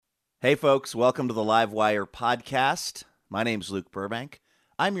Hey, folks, welcome to the Livewire podcast. My name's Luke Burbank.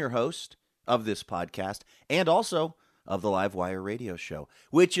 I'm your host of this podcast and also of the Livewire radio show,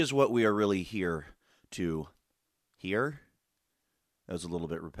 which is what we are really here to hear. That was a little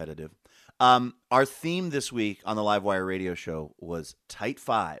bit repetitive. Our theme this week on the Livewire radio show was Tight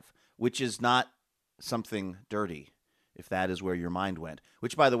 5, which is not something dirty, if that is where your mind went,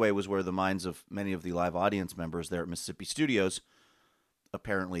 which, by the way, was where the minds of many of the live audience members there at Mississippi Studios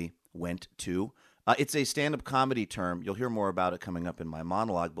apparently went to. It's a stand-up comedy term. You'll hear more about it coming up in my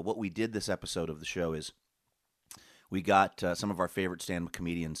monologue, but what we did this episode of the show is we got some of our favorite stand-up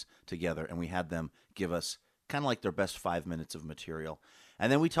comedians together, and we had them give us kind of like their best 5 minutes of material.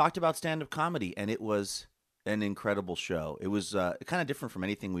 And then we talked about stand-up comedy, and it was an incredible show. It was kind of different from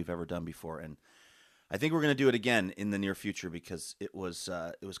anything we've ever done before, and I think we're going to do it again in the near future because it was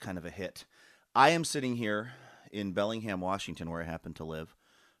kind of a hit. I am sitting here in Bellingham, Washington, where I happen to live.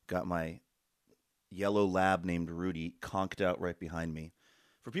 Got my yellow lab named Rudy conked out right behind me.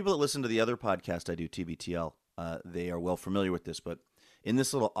 For people that listen to the other podcast I do, TBTL, they are well familiar with this, but in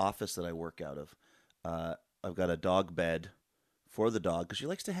this little office that I work out of, I've got a dog bed for the dog because she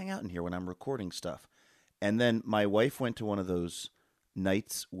likes to hang out in here when I'm recording stuff. And then my wife went to one of those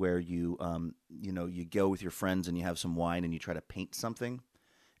nights where you go with your friends and you have some wine and you try to paint something,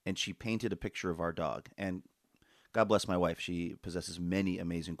 and she painted a picture of our dog. And God bless my wife. She possesses many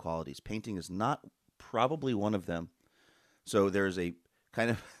amazing qualities. Painting is not probably one of them. So there's a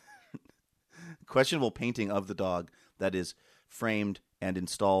kind of questionable painting of the dog that is framed and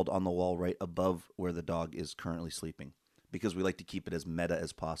installed on the wall right above where the dog is currently sleeping, because we like to keep it as meta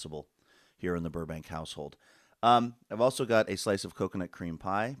as possible here in the Burbank household. I've also got a slice of coconut cream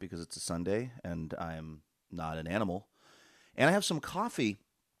pie because it's a Sunday and I'm not an animal. And I have some coffee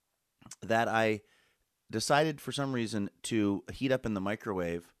that I decided for some reason to heat up in the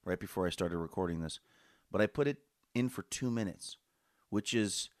microwave right before I started recording this, but I put it in for 2 minutes, which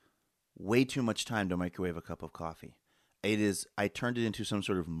is way too much time to microwave a cup of coffee. I turned it into some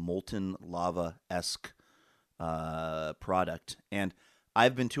sort of molten lava-esque product, and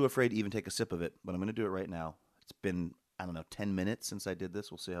I've been too afraid to even take a sip of it, but I'm going to do it right now. It's been, 10 minutes since I did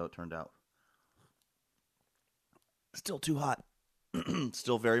this. We'll see how it turned out. Still too hot.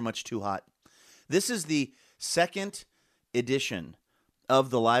 Still very much too hot. This is the second edition of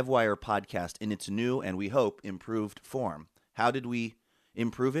the Livewire podcast in its new and, we hope, improved form. How did we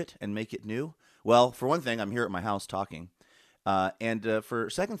improve it and make it new? Well, for one thing, I'm here at my house talking. And for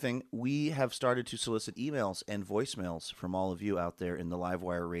a second thing, we have started to solicit emails and voicemails from all of you out there in the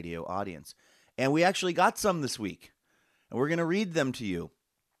Livewire radio audience. And we actually got some this week. And we're going to read them to you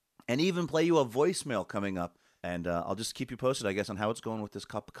and even play you a voicemail coming up. And I'll just keep you posted, I guess, on how it's going with this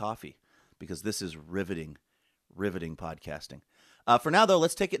cup of coffee, because this is riveting podcasting. For now, though,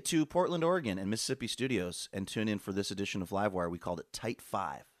 let's take it to Portland, Oregon and Mississippi Studios and tune in for this edition of Livewire. We called it Tight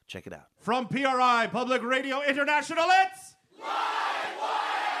 5. Check it out. From PRI Public Radio International, it's Livewire!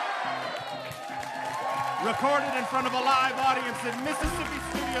 Recorded in front of a live audience in Mississippi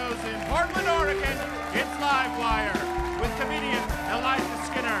Studios in Portland, Oregon, it's Livewire with comedians Eliza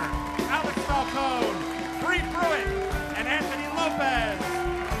Skinner, Alex Falcone, Bri Pruett, and Anthony Lopez.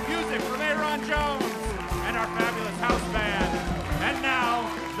 Music from Ayron Jones and our fabulous house band. And now,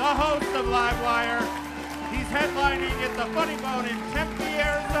 the host of Livewire. He's headlining at the Funny Bone in Tempe,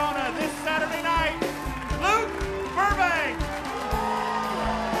 Arizona this Saturday night. Luke Burbank!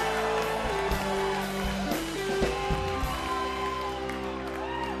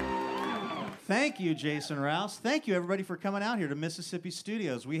 Thank you, Jason Rouse. Thank you, everybody, for coming out here to Mississippi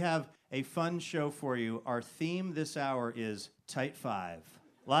Studios. We have a fun show for you. Our theme this hour is Tight 5.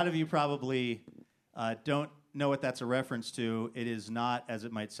 A lot of you probably don't know what that's a reference to. It is not, as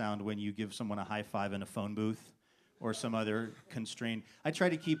it might sound, when you give someone a high five in a phone booth or some other constrained. I try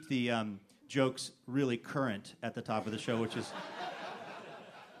to keep the jokes really current at the top of the show, which is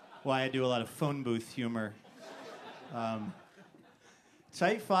why I do a lot of phone booth humor.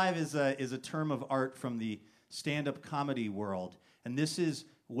 Tight 5 is a term of art from the stand-up comedy world, and this is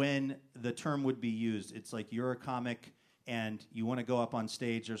when the term would be used. It's like you're a comic and you want to go up on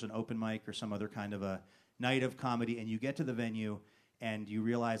stage, there's an open mic or some other kind of a night of comedy, and you get to the venue and you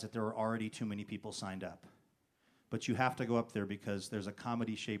realize that there are already too many people signed up. But you have to go up there because there's a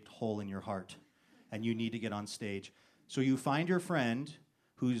comedy-shaped hole in your heart, and you need to get on stage. So you find your friend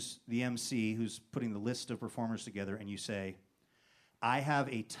who's the MC, who's putting the list of performers together, and you say, I have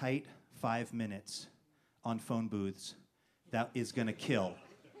a tight 5 minutes on phone booths that is going to kill.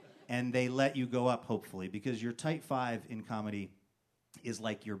 And they let you go up, hopefully, because your tight 5 in comedy is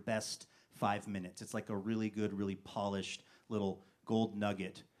like your best 5 minutes. It's like a really good, really polished little gold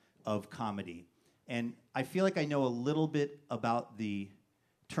nugget of comedy. And I feel like I know a little bit about the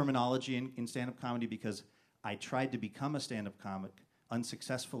terminology in stand-up comedy because I tried to become a stand-up comic,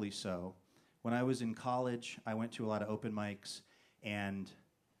 unsuccessfully so. When I was in college, I went to a lot of open mics, and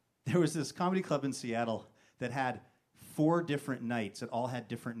there was this comedy club in Seattle that had 4 different nights that all had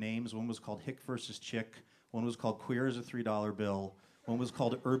different names. One was called Hick versus Chick. One was called Queer as a $3 Bill. One was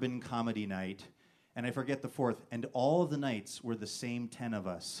called Urban Comedy Night. And I forget the 4th. And all of the nights were the same 10 of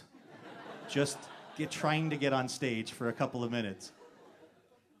us. Just trying to get on stage for a couple of minutes.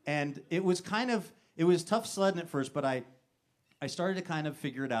 And it was tough sledding at first, but I started to kind of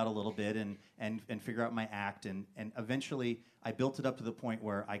figure it out a little bit and figure out my act. And eventually, I built it up to the point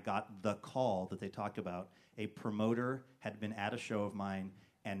where I got the call that they talked about. A promoter had been at a show of mine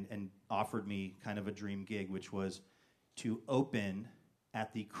and offered me kind of a dream gig, which was to open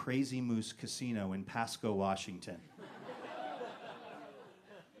at the Crazy Moose Casino in Pasco, Washington,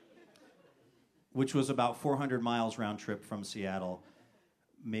 which was about 400 miles round trip from Seattle,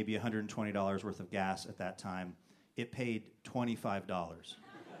 maybe $120 worth of gas at that time. It paid $25.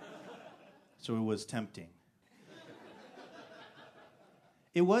 So it was tempting.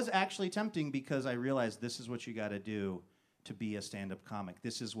 It was actually tempting because I realized this is what you got to do to be a stand-up comic.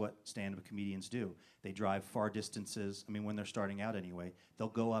 This is what stand-up comedians do. They drive far distances. I mean, when they're starting out anyway, they'll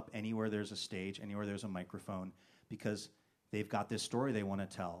go up anywhere there's a stage, anywhere there's a microphone, because they've got this story they want to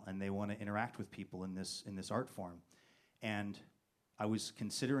tell, and they want to interact with people in this art form. And I was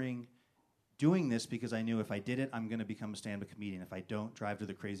considering doing this because I knew if I did it, I'm going to become a stand-up comedian. If I don't drive to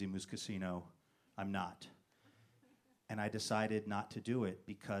the Crazy Moose Casino, I'm not. And I decided not to do it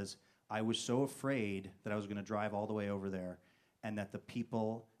because I was so afraid that I was going to drive all the way over there and that the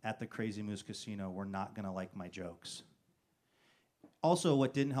people at the Crazy Moose Casino were not going to like my jokes. Also,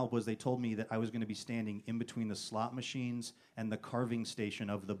 what didn't help was they told me that I was going to be standing in between the slot machines and the carving station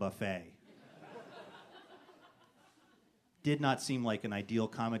of the buffet. Did not seem like an ideal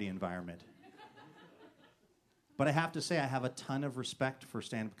comedy environment. But I have to say, I have a ton of respect for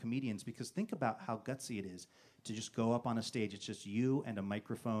stand-up comedians because think about how gutsy it is to just go up on a stage. It's just you and a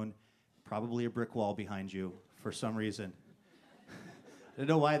microphone, probably a brick wall behind you for some reason. I don't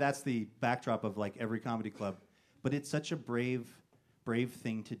know why that's the backdrop of like every comedy club, but it's such a brave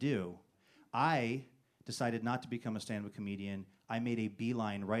thing to do. I decided not to become a stand-up comedian. I made a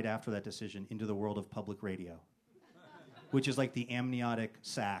beeline right after that decision into the world of public radio, which is like the amniotic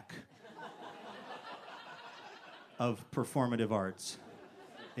sac of performative arts.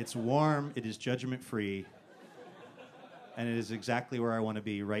 It's warm, it is judgment-free, and it is exactly where I want to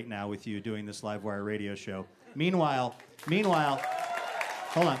be right now with you doing this Livewire radio show. Meanwhile,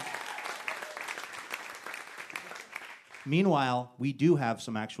 hold on. Meanwhile, we do have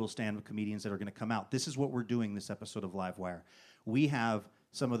some actual stand-up comedians that are going to come out. This is what we're doing this episode of Livewire. We have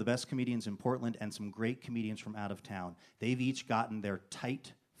some of the best comedians in Portland and some great comedians from out of town. They've each gotten their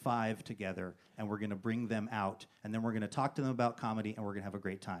tight 5 together, and we're going to bring them out, and then we're going to talk to them about comedy, and we're going to have a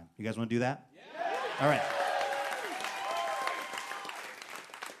great time. You guys want to do that? Yeah! All right.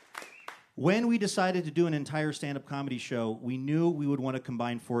 When we decided to do an entire stand-up comedy show, we knew we would want to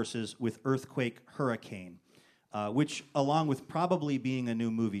combine forces with Earthquake Hurricane, which, along with probably being a new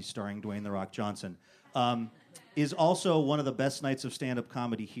movie starring Dwayne "The Rock" Johnson, is also one of the best nights of stand-up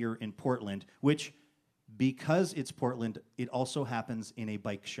comedy here in Portland, which, because it's Portland, it also happens in a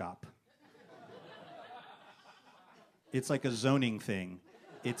bike shop. It's like a zoning thing.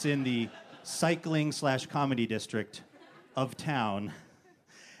 It's in the cycling/comedy district of town.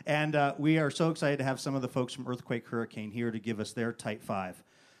 And we are so excited to have some of the folks from Earthquake Hurricane here to give us their tight 5.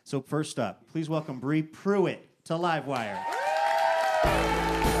 So first up, please welcome Bri Pruett to Livewire.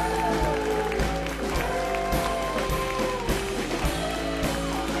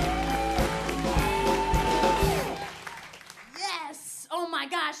 Yes! Oh my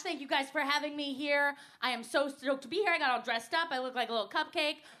gosh, thank you guys for having me here. I am so stoked to be here. I got all dressed up. I look like a little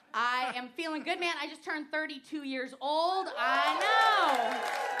cupcake. I am feeling good, man. I just turned 32 years old. I know.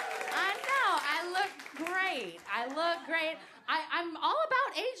 I look great. I'm all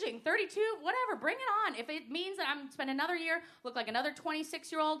about aging. 32, whatever. Bring it on. If it means that I'm spend another year, look like another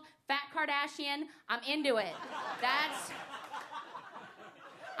 26-year-old fat Kardashian, I'm into it.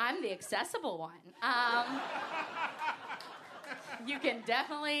 I'm the accessible one. You can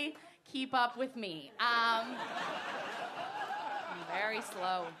definitely keep up with me. I'm very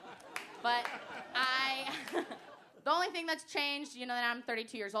slow. But the only thing that's changed, that I'm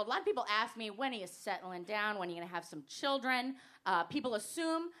 32 years old. A lot of people ask me, when are you settling down? When are you going to have some children? People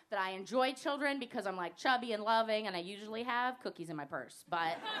assume that I enjoy children because I'm like chubby and loving, and I usually have cookies in my purse.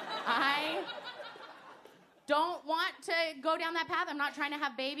 But don't want to go down that path. I'm not trying to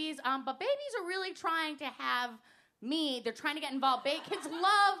have babies. But babies are really trying to have me. They're trying to get involved. Kids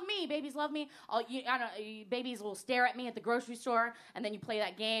love me. Babies love me. Babies will stare at me at the grocery store, and then you play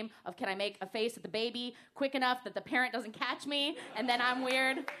that game of can I make a face at the baby quick enough that the parent doesn't catch me, and then I'm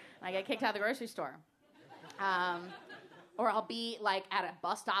weird, and I get kicked out of the grocery store. Or I'll be like at a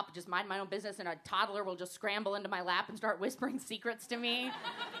bus stop, just mind my own business, and a toddler will just scramble into my lap and start whispering secrets to me.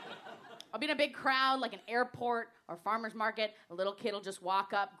 I'll be in a big crowd, like an airport or farmer's market. A little kid will just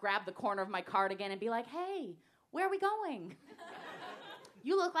walk up, grab the corner of my cardigan, and be like, "Hey, where are we going?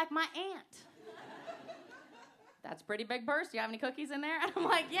 You look like my aunt." "That's a pretty big purse. Do you have any cookies in there?" And I'm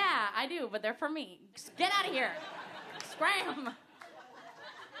like, "Yeah, I do, but they're for me. Get out of here. Scram."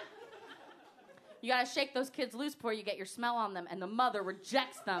 You gotta shake those kids loose before you get your smell on them, and the mother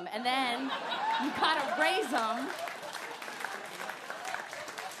rejects them, and then you gotta raise them.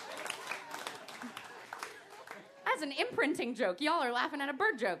 That's an imprinting joke. Y'all are laughing at a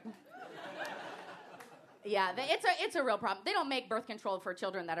bird joke. Yeah, it's a real problem. They don't make birth control for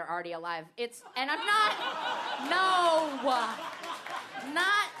children that are already alive. And I'm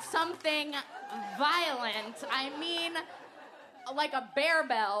not something violent. I mean, like a bear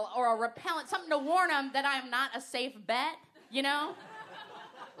bell or a repellent, something to warn them that I'm not a safe bet, you know?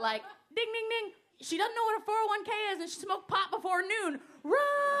 Like, ding, ding, ding. She doesn't know what a 401k is, and she smoked pot before noon.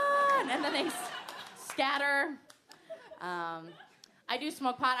 Run! And then they scatter. I do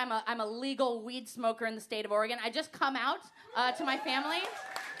smoke pot. I'm a legal weed smoker in the state of Oregon. I just come out to my family.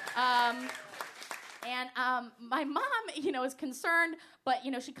 And my mom, is concerned, but,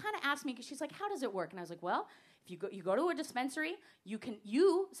 she kind of asked me, because she's like, "How does it work?" And I was like, "Well, if you go to a dispensary,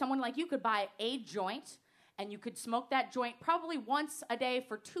 someone like you could buy a joint, and you could smoke that joint probably once a day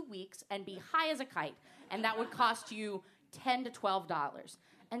for 2 weeks and be high as a kite, and that would cost you $10 to $12.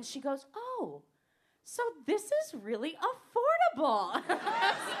 And she goes, "Oh, so this is really affordable."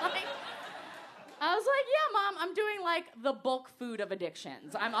 I was like, "Yeah, Mom, I'm doing like the bulk food of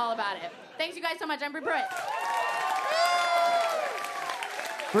addictions. I'm all about it." Thanks you guys so much. I'm Bri Pruett.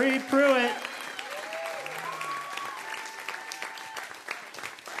 Bri Pruett.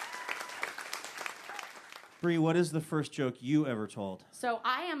 Bri, what is the first joke you ever told? So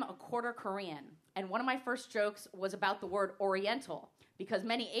I am a quarter Korean, and one of my first jokes was about the word Oriental, because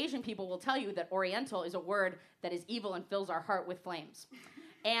many Asian people will tell you that Oriental is a word that is evil and fills our heart with flames.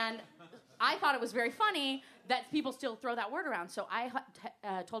 And I thought it was very funny that people still throw that word around. So I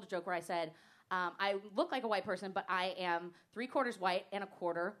told a joke where I said, I look like a white person, but I am 3/4 white and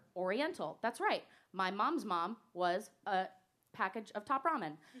 1/4 Oriental. That's right. My mom's mom was a package of top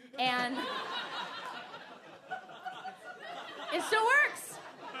ramen. And it still works.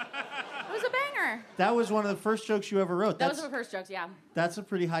 It was a banger. That was one of the first jokes you ever wrote. That was the first jokes, yeah. That's a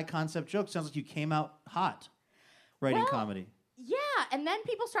pretty high concept joke. Sounds like you came out hot writing comedy. Yeah, and then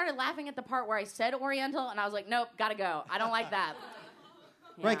people started laughing at the part where I said Oriental, and I was like, "Nope, gotta go. I don't like that."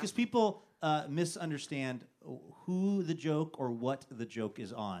 Yeah. Right, because people misunderstand who the joke or what the joke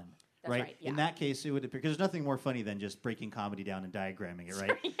is on. That's right, yeah. In that case, it would appear, because there's nothing more funny than just breaking comedy down and diagramming it,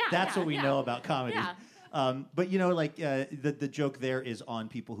 right? Yeah, That's what we know about comedy. Yeah. But the joke there is on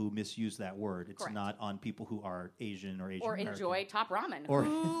people who misuse that word. It's Correct. Not on people who are Asian or Asian Or American. enjoy top ramen. Or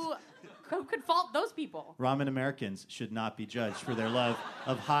Who could fault those people? Ramen Americans should not be judged for their love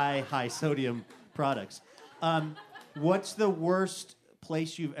of high sodium products. What's the worst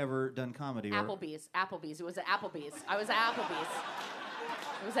place you've ever done comedy? Applebee's. It was at Applebee's. I was at Applebee's.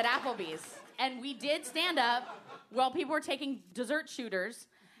 It was at Applebee's. And we did stand up while people were taking dessert shooters.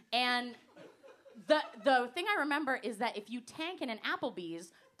 And the thing I remember is that if you tank in an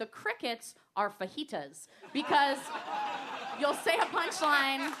Applebee's, the crickets are fajitas. Because you'll say a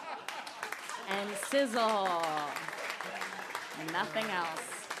punchline and sizzle. Nothing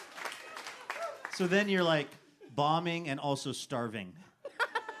else. So then you're like bombing and also starving.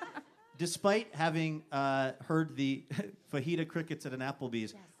 Despite having heard the fajita crickets at an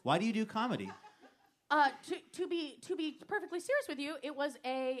Applebee's, Yes. Why do you do comedy? To be perfectly serious with you, it was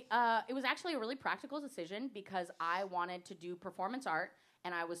actually a really practical decision, because I wanted to do performance art,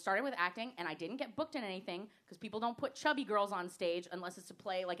 and I was starting with acting, and I didn't get booked in anything because people don't put chubby girls on stage unless it's to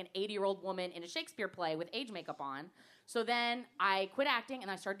play like an 80-year-old woman in a Shakespeare play with age makeup on. So then I quit acting and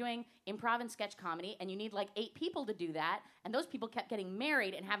I started doing improv and sketch comedy, and you need like 8 people to do that, and those people kept getting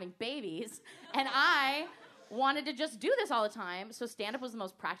married and having babies, and I wanted to just do this all the time. So stand-up was the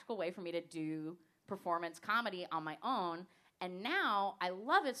most practical way for me to do performance comedy on my own. And now I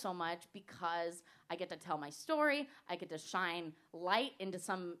love it so much because I get to tell my story. I get to shine light into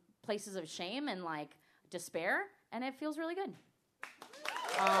some places of shame and like despair, and it feels really good.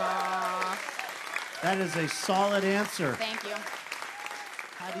 That is a solid answer. Thank you.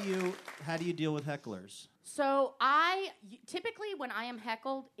 How do you deal with hecklers? So typically when I am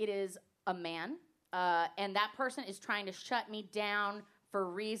heckled, it is a man, and that person is trying to shut me down for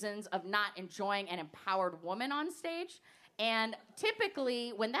reasons of not enjoying an empowered woman on stage. And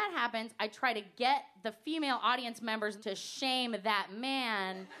typically when that happens, I try to get the female audience members to shame that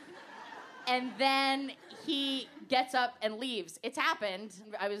man, and then he gets up and leaves. It's happened.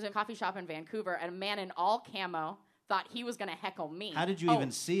 I was in a coffee shop in Vancouver, and a man in all camo thought he was going to heckle me. How did you even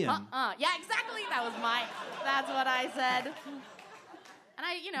see him? Yeah, exactly. That's what I said. And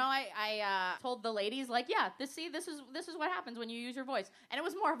I told the ladies, like, yeah, this is what happens when you use your voice. And it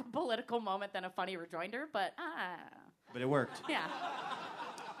was more of a political moment than a funny rejoinder, but But it worked. yeah.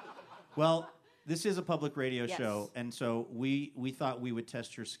 Well, this is a public radio Yes. show, and so we thought we would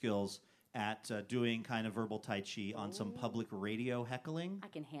test your skills at doing kind of verbal tai chi on some public radio heckling. I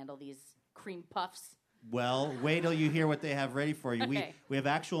can handle these cream puffs. Well, wait till you hear what they have ready for you. Okay. We have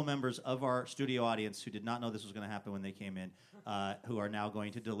actual members of our studio audience who did not know this was going to happen when they came in, who are now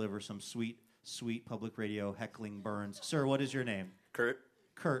going to deliver some sweet, sweet public radio heckling burns. Sir, what is your name? Kurt,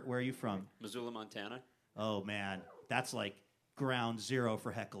 Kurt, where are you from? Missoula, Montana. Oh, man, that's like ground zero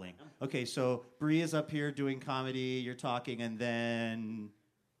for heckling. Okay, so Bri is up here doing comedy, you're talking, and then...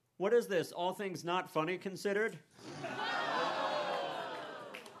 What is this? All things not funny considered?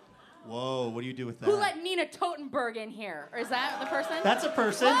 Whoa, what do you do with that? Who let Nina Totenberg in here? Or is that the person? That's a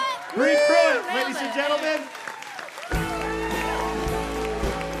person. What? Bri Woo! Pruett, Nailed ladies and it. gentlemen.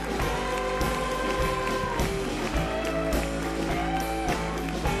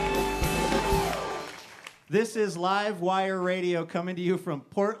 This is Live Wire Radio coming to you from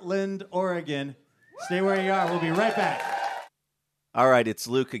Portland, Oregon. Stay where you are. We'll be right back. All right, it's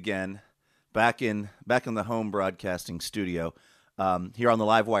Luke again, back in the home broadcasting studio, here on the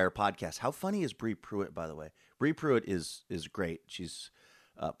Live Wire podcast. How funny is Bri Pruett, by the way? Bri Pruett is great. She's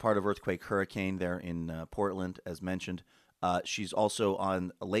part of Earthquake Hurricane there in Portland, as mentioned. She's also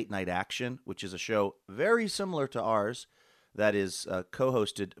on Late Night Action, which is a show very similar to ours that is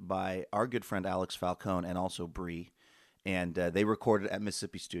co-hosted by our good friend Alex Falcone and also Bri. And they recorded at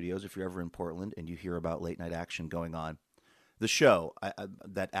Mississippi Studios. If you're ever in Portland and you hear about Late Night Action going on, the show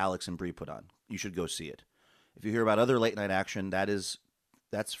that Alex and Bri put on, you should go see it. If you hear about other late night action, that's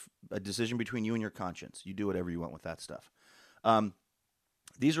a decision between you and your conscience. You do whatever you want with that stuff.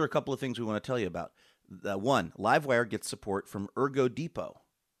 These are a couple of things we want to tell you about. One, Livewire gets support from Ergo Depot.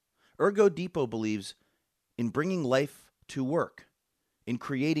 Ergo Depot believes in bringing life to work, in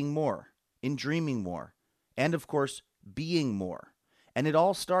creating more, in dreaming more, and of course, being more. And it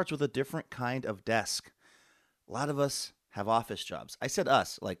all starts with a different kind of desk. A lot of us have office jobs. I said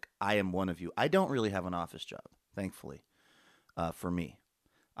us, like I am one of you. I don't really have an office job, thankfully, for me.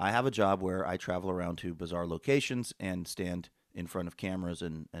 I have a job where I travel around to bizarre locations and stand in front of cameras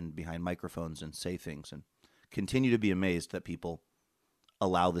and behind microphones and say things and continue to be amazed that people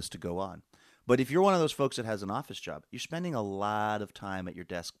allow this to go on. But if you're one of those folks that has an office job, you're spending a lot of time at your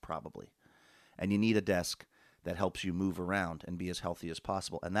desk probably. And you need a desk that helps you move around and be as healthy as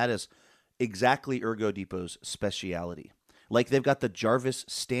possible. And that is exactly Ergo Depot's speciality. Like they've got the Jarvis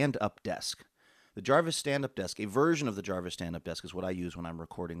stand-up desk. The Jarvis stand-up desk, a version of the Jarvis stand-up desk is what I use when I'm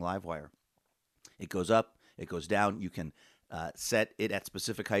recording Livewire. It goes up, it goes down. You can set it at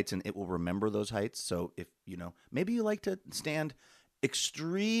specific heights and it will remember those heights. So if, maybe you like to stand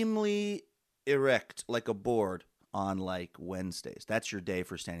extremely erect like a board on like Wednesdays. That's your day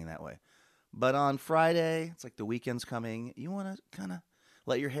for standing that way. But on Friday, it's like the weekend's coming. You want to kind of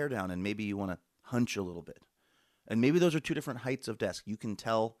let your hair down and maybe you want to hunch a little bit. And maybe those are two different heights of desk. You can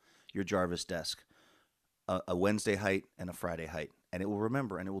tell your Jarvis desk a Wednesday height and a Friday height, and it will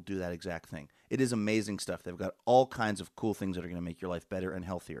remember, and it will do that exact thing. It is amazing stuff. They've got all kinds of cool things that are going to make your life better and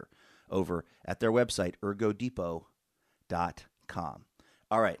healthier over at their website, ergodepot.com.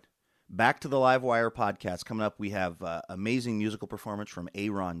 All right, back to the Livewire podcast. Coming up, we have amazing musical performance from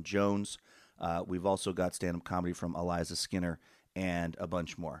Ayron Jones. We've also got stand-up comedy from Eliza Skinner and a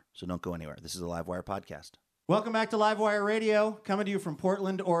bunch more. So don't go anywhere. This is the Livewire podcast. Welcome back to Livewire Radio, coming to you from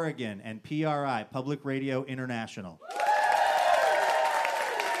Portland, Oregon, and PRI, Public Radio International.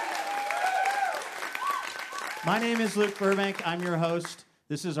 My name is Luke Burbank. I'm your host.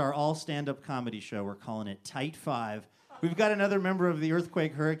 This is our all-stand-up comedy show. We're calling it Tight Five. We've got another member of the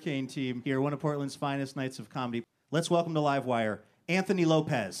Earthquake Hurricane team here, one of Portland's finest nights of comedy. Let's welcome to Livewire, Anthony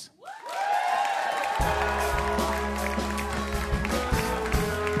Lopez.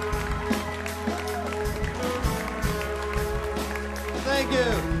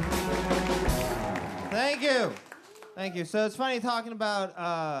 Thank you. So it's funny talking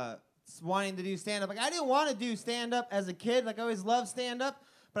about wanting to do stand-up. Like, I didn't want to do stand-up as a kid. Like, I always loved stand-up,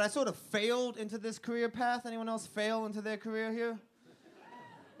 but I sort of failed into this career path. Anyone else fail into their career here?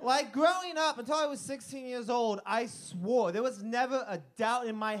 Like, growing up, until I was 16 years old, I swore there was never a doubt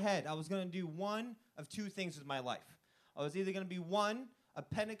in my head I was going to do one of two things with my life. I was either going to be, one, a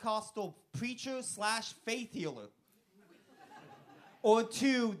Pentecostal preacher / faith healer, or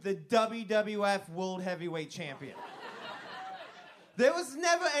two, the WWF World Heavyweight Champion. There was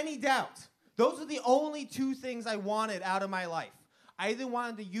never any doubt. Those were the only two things I wanted out of my life. I either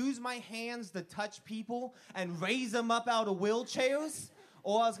wanted to use my hands to touch people and raise them up out of wheelchairs,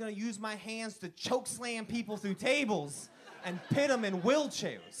 or I was going to use my hands to choke slam people through tables and pit them in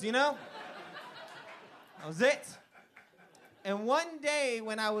wheelchairs, you know? That was it. And one day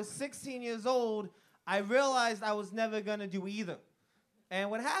when I was 16 years old, I realized I was never going to do either. And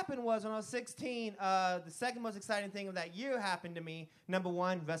what happened was, when I was 16, the second most exciting thing of that year happened to me. Number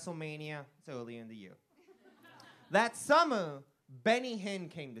one, WrestleMania. It's early in the year. That summer, Benny Hinn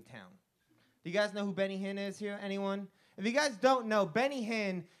came to town. Do you guys know who Benny Hinn is here? Anyone? If you guys don't know, Benny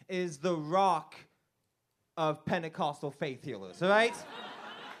Hinn is the Rock of Pentecostal faith healers, all right?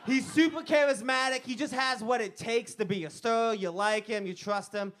 He's super charismatic. He just has what it takes to be a star. You like him, you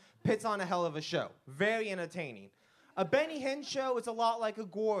trust him. Puts on a hell of a show. Very entertaining. A Benny Hinn show is a lot like a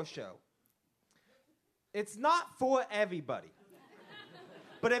Gore show. It's not for everybody.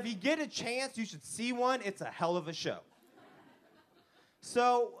 But if you get a chance, you should see one. It's a hell of a show.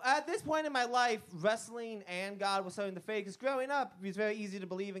 So at this point in my life, wrestling and God was starting to fade. Because growing up, it was very easy to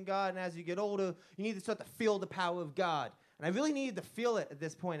believe in God. And as you get older, you need to start to feel the power of God. And I really needed to feel it at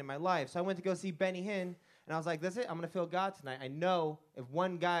this point in my life. So I went to go see Benny Hinn. And I was like, that's it. I'm going to feel God tonight. I know if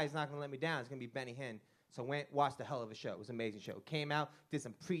one guy is not going to let me down, it's going to be Benny Hinn. So I went, watched a hell of a show. It was an amazing show. Came out, did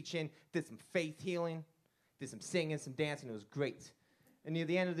some preaching, did some faith healing, did some singing, some dancing. It was great. And near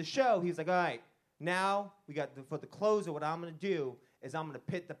the end of the show, he was like, all right, now we got for the closer, what I'm going to do is I'm going to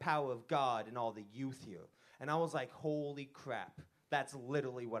pit the power of God in all the youth here. And I was like, holy crap. That's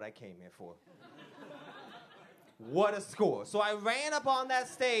literally what I came here for. What a score. So I ran up on that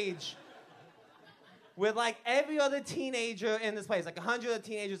stage with like every other teenager in this place, like 100 other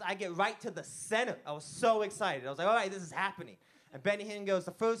teenagers. I get right to the center. I was so excited. I was like, all right, this is happening. And Benny Hinn goes,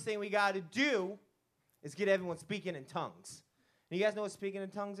 the first thing we got to do is get everyone speaking in tongues. And you guys know what speaking in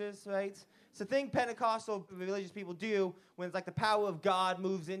tongues is, right? It's the thing Pentecostal religious people do when it's like the power of God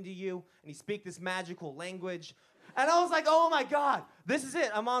moves into you and you speak this magical language. And I was like, oh my God, this is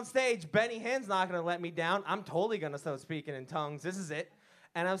it. I'm on stage. Benny Hinn's not going to let me down. I'm totally going to start speaking in tongues. This is it.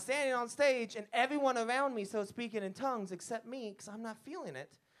 And I'm standing on stage, and everyone around me starts speaking in tongues except me, because I'm not feeling it.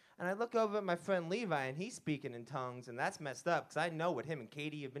 And I look over at my friend Levi, and he's speaking in tongues, and that's messed up, because I know what him and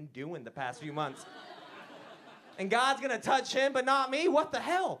Katie have been doing the past few months. And God's going to touch him, but not me? What the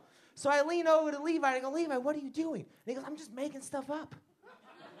hell? So I lean over to Levi, and I go, Levi, what are you doing? And he goes, I'm just making stuff up.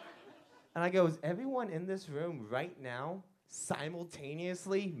 And I go, is everyone in this room right now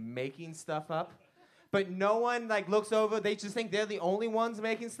simultaneously making stuff up? But no one, like, looks over. They just think they're the only ones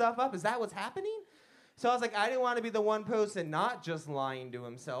making stuff up. Is that what's happening? So I was like, I didn't want to be the one person not just lying to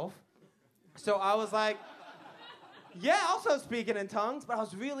himself. So I was like, yeah, also speaking in tongues. But I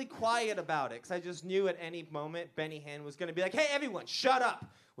was really quiet about it because I just knew at any moment Benny Hinn was going to be like, hey, everyone, shut up.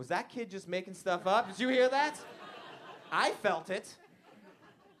 Was that kid just making stuff up? Did you hear that? I felt it.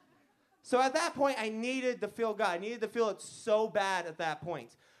 So at that point, I needed to feel God. I needed to feel it so bad at that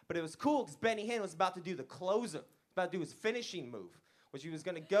point. But it was cool because Benny Hinn was about to do the closer, about to do his finishing move, which he was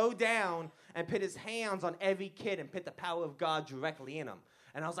going to go down and put his hands on every kid and put the power of God directly in them.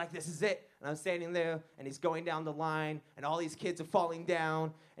 And I was like, this is it. And I'm standing there, and he's going down the line, and all these kids are falling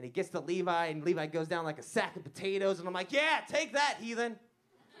down, and he gets to Levi, and Levi goes down like a sack of potatoes, and I'm like, yeah, take that, heathen.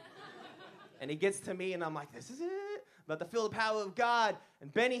 And he gets to me, and I'm like, this is it. I'm about to feel the power of God.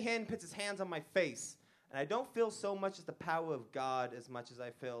 And Benny Hinn puts his hands on my face. And I don't feel so much as the power of God as much as I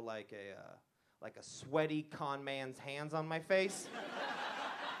feel like a sweaty con man's hands on my face.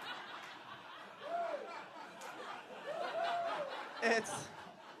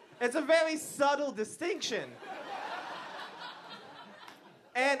 It's a very subtle distinction.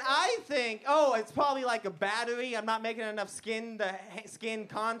 And I think, oh, it's probably like a battery. I'm not making enough skin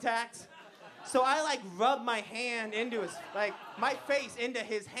contact. So I like rub my hand into my face into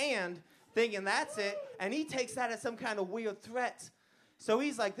his hand, thinking that's it, and he takes that as some kind of weird threat. So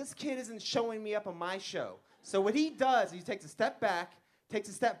he's like, this kid isn't showing me up on my show. So what he does, he takes a step back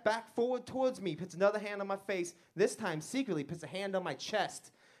forward towards me, puts another hand on my face, this time secretly puts a hand on my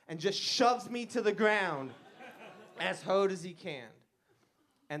chest, and just shoves me to the ground as hard as he can.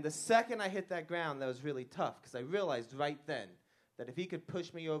 And the second I hit that ground, that was really tough, because I realized right then that if he could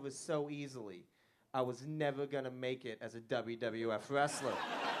push me over so easily, I was never going to make it as a WWF wrestler.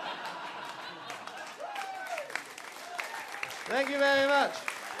 Thank you very much.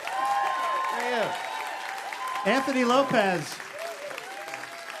 Thank you. Anthony Lopez.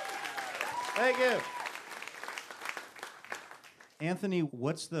 Thank you. Anthony,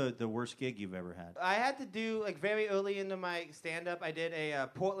 what's the worst gig you've ever had? I had to do, like, very early into my stand-up, I did a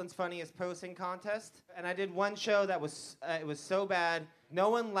Portland's Funniest Posting contest, and I did one show that was, it was so bad,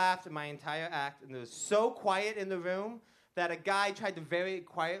 no one laughed in my entire act, and it was so quiet in the room that a guy tried to very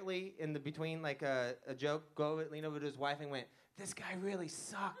quietly, in the between, like, a joke, lean over to his wife and went, "This guy really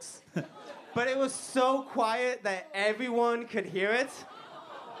sucks." But it was so quiet that everyone could hear it.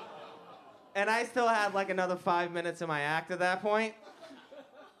 And I still had like another 5 minutes in my act at that point.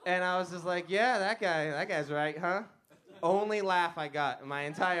 And I was just like, yeah, that guy's right, huh? Only laugh I got in my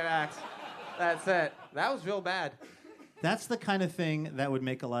entire act. That's it. That was real bad. That's the kind of thing that would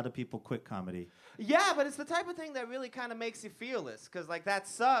make a lot of people quit comedy. Yeah, but it's the type of thing that really kind of makes you fearless. Because, like, that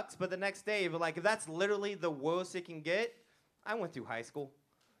sucks, but the next day, but like, if that's literally the worst it can get, I went through high school.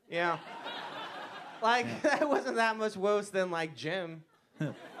 Yeah. Like, that wasn't that much worse than, like, gym.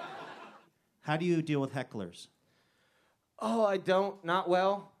 How do you deal with hecklers? Oh, I don't. Not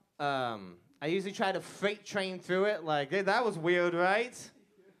well. I usually try to freight train through it. Like, hey, that was weird, right?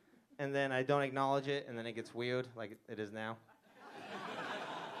 And then I don't acknowledge it, and then it gets weird, like it is now.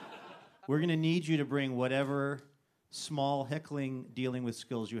 We're going to need you to bring whatever small heckling dealing with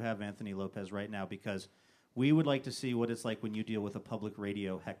skills you have, Anthony Lopez, right now, because we would like to see what it's like when you deal with a public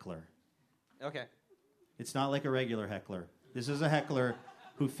radio heckler. Okay. It's not like a regular heckler. This is a heckler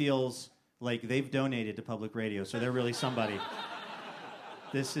who feels like they've donated to public radio, so they're really somebody.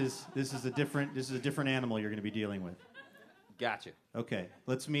 This is a different animal you're going to be dealing with. Gotcha. Okay,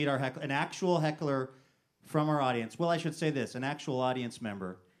 let's meet our an actual heckler from our audience. Well, I should say this: an actual audience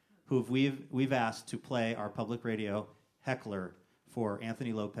member who we've asked to play our public radio heckler for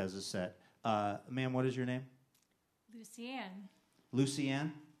Anthony Lopez's set. Ma'am, what is your name? Lucianne.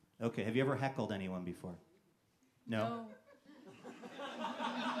 Lucianne? Okay. Have you ever heckled anyone before? No.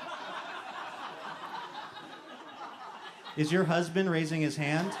 Is your husband raising his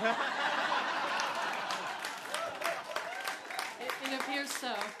hand? It appears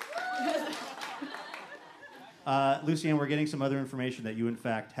so. Lucianne, we're getting some other information that you, in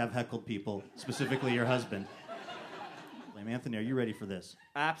fact, have heckled people, specifically your husband. Anthony, are you ready for this?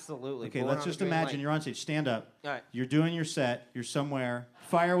 Absolutely. Okay, let's just imagine you're on stage. Stand up. All right. You're doing your set. You're somewhere.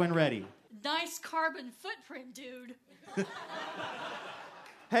 Fire when ready. Nice carbon footprint, dude.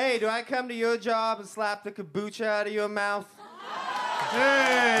 Hey, do I come to your job and slap the kombucha out of your mouth?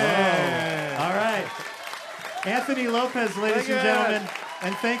 Hey! All right. Anthony Lopez, ladies and gentlemen.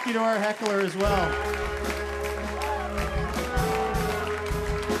 And thank you to our heckler as well.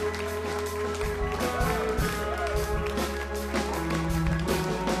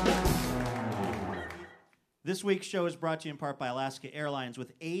 This week's show is brought to you in part by Alaska Airlines.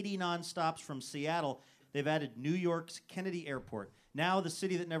 With 80 nonstops from Seattle, they've added New York's Kennedy Airport. Now the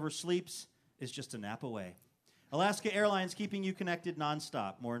city that never sleeps is just a nap away. Alaska Airlines, keeping you connected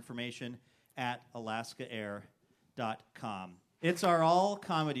nonstop. More information at alaskaair.com. It's our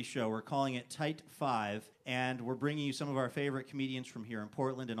all-comedy show. We're calling it Tight Five, and we're bringing you some of our favorite comedians from here in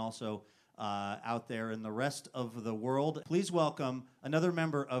Portland and also out there in the rest of the world. Please welcome another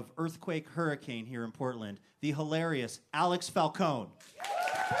member of Earthquake Hurricane here in Portland, the hilarious Alex Falcone.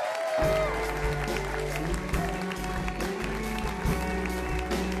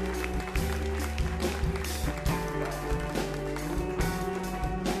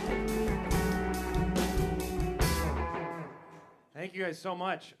 Thank you guys so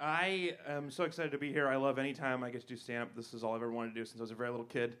much. I am so excited to be here. I love any time I get to do stand-up. This is all I've ever wanted to do since I was a very little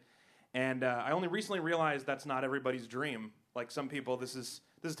kid. And I only recently realized that's not everybody's dream. Like some people, this is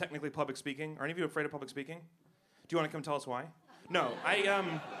technically public speaking. Are any of you afraid of public speaking? Do you want to come tell us why? No,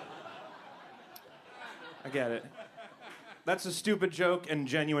 I get it. That's a stupid joke and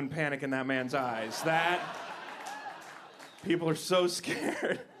genuine panic in that man's eyes. That people are so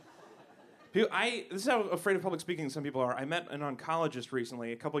scared. This is how afraid of public speaking some people are. I met an oncologist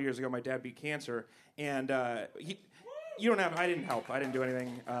recently. A couple years ago, my dad beat cancer, and I didn't help. I didn't do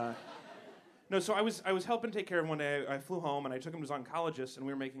anything. No, so I was helping take care of him one day. I flew home, and I took him to his oncologist, and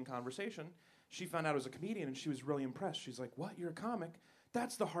we were making conversation. She found out I was a comedian, and she was really impressed. She's like, "What? You're a comic?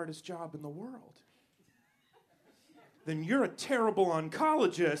 That's the hardest job in the world." Then you're a terrible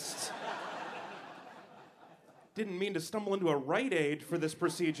oncologist. Didn't mean to stumble into a Rite Aid for this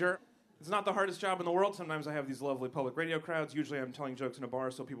procedure. It's not the hardest job in the world. Sometimes I have these lovely public radio crowds. Usually I'm telling jokes in a bar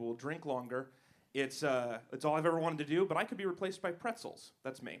so people will drink longer. It's all I've ever wanted to do, but I could be replaced by pretzels.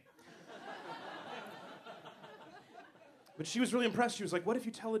 That's me. But she was really impressed. She was like, what if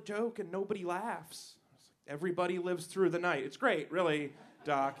you tell a joke and nobody laughs? I was like, everybody lives through the night. It's great, really,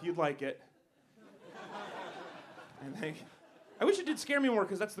 Doc. You'd like it. And I wish it did scare me more,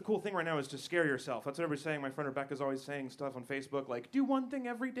 because that's the cool thing right now, is to scare yourself. That's what everybody's saying. My friend Rebecca's always saying stuff on Facebook like, do one thing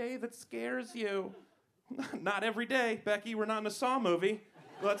every day that scares you. Not every day, Becky. We're not in a Saw movie.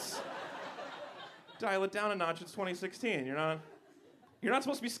 Let's dial it down a notch. It's 2016. You're not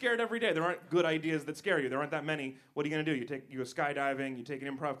supposed to be scared every day. There aren't good ideas that scare you. There aren't that many. What are you going to do? You go skydiving, you take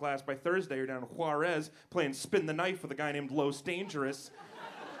an improv class. By Thursday, you're down in Juarez playing Spin the Knife with a guy named Los Dangerous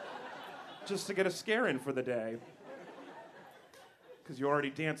just to get a scare in for the day. Because you already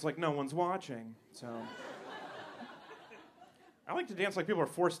dance like no one's watching. So I like to dance like people are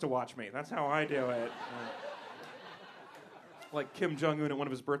forced to watch me. That's how I do it. Like Kim Jong-un at one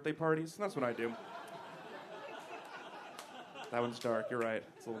of his birthday parties. That's what I do. That one's dark. You're right.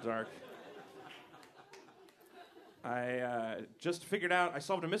 It's a little dark. I just figured out, I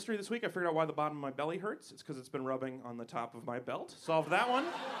solved a mystery this week. I figured out why the bottom of my belly hurts. It's because it's been rubbing on the top of my belt. Solved that one.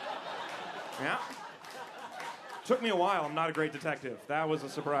 Yeah. Took me a while. I'm not a great detective. That was a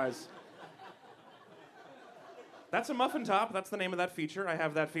surprise. That's a muffin top. That's the name of that feature. I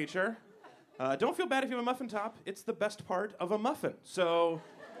have that feature. Don't feel bad if you have a muffin top. It's the best part of a muffin. So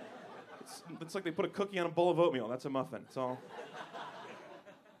it's like they put a cookie on a bowl of oatmeal. That's a muffin. So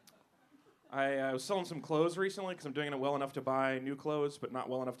I was selling some clothes recently because I'm doing it well enough to buy new clothes, but not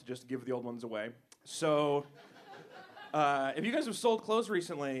well enough to just give the old ones away. So if you guys have sold clothes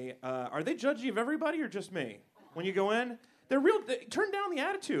recently, are they judgy of everybody or just me? When you go in, they turn down the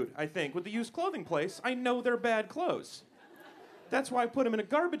attitude, I think, with the used clothing place. I know they're bad clothes. That's why I put them in a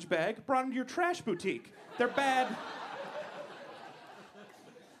garbage bag, brought them to your trash boutique. They're bad.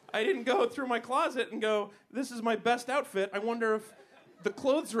 I didn't go through my closet and go, this is my best outfit. I wonder if the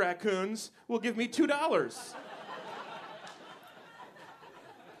clothes raccoons will give me $2.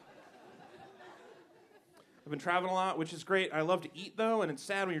 I've been traveling a lot, which is great. I love to eat, though, and it's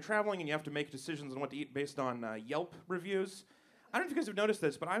sad when you're traveling and you have to make decisions on what to eat based on Yelp reviews. I don't know if you guys have noticed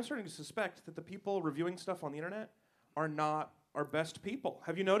this, but I'm starting to suspect that the people reviewing stuff on the internet are not our best people.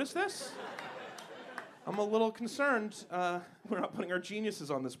 Have you noticed this? I'm a little concerned we're not putting our geniuses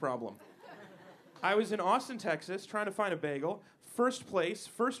on this problem. I was in Austin, Texas, trying to find a bagel. First place,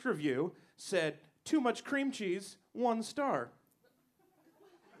 first review, said, too much cream cheese, 1 star.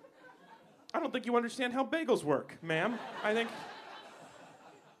 I don't think you understand how bagels work, ma'am. I think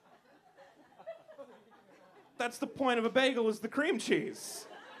that's the point of a bagel, is the cream cheese.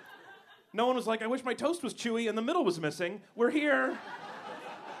 No one was like, I wish my toast was chewy and the middle was missing. We're here.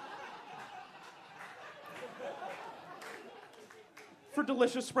 For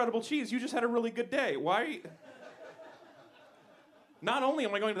delicious spreadable cheese. You just had a really good day. Why? Not only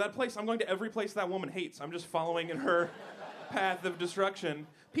am I going to that place, I'm going to every place that woman hates. I'm just following in her path of destruction.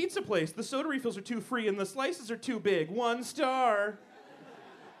 Pizza place, the soda refills are too free and the slices are too big. 1 star.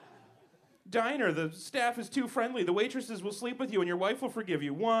 Diner, the staff is too friendly. The waitresses will sleep with you and your wife will forgive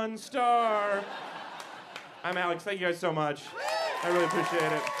you. 1 star. I'm Alex. Thank you guys so much. I really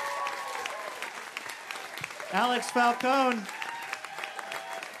appreciate it. Alex Falcone.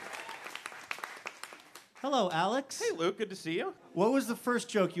 Hello, Alex. Hey, Luke. Good to see you. What was the first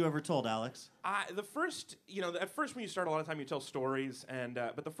joke you ever told, Alex? The first, at first when you start, a lot of time you tell stories,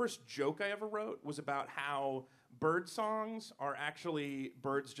 but the first joke I ever wrote was about how bird songs are actually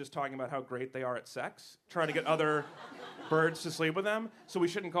birds just talking about how great they are at sex, trying to get other birds to sleep with them. So we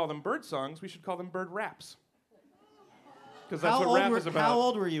shouldn't call them bird songs, we should call them bird raps. Because that's what rap is about. How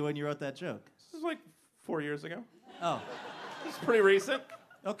old were you when you wrote that joke? This was like 4 years ago. Oh. It's pretty recent.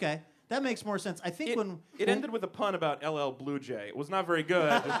 Okay. That makes more sense. I think it ended with a pun about LL Blue Jay. It was not very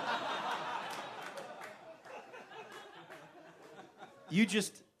good. You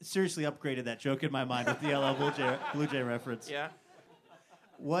just seriously upgraded that joke in my mind with the LL Blue Jay reference. Yeah.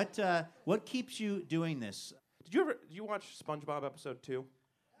 What keeps you doing this? Did you watch SpongeBob episode 2?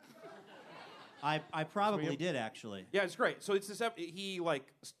 I probably did, actually. Yeah, it's great. So it's this. He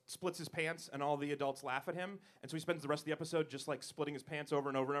splits his pants, and all the adults laugh at him, and so he spends the rest of the episode just splitting his pants over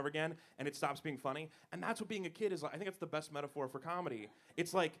and over and over again, and it stops being funny. And that's what being a kid is like. I think it's the best metaphor for comedy.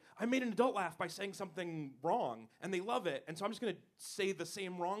 It's like I made an adult laugh by saying something wrong, and they love it, and so I'm just gonna say the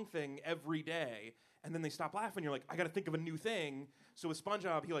same wrong thing every day, and then they stop laughing. You're like, I got to think of a new thing. So with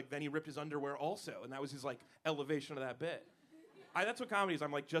SpongeBob, he ripped his underwear also, and that was his elevation of that bit. That's what comedy is.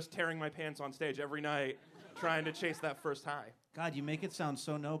 I'm just tearing my pants on stage every night, trying to chase that first high. God, you make it sound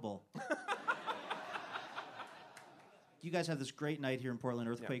so noble. you guys have this great night here in Portland,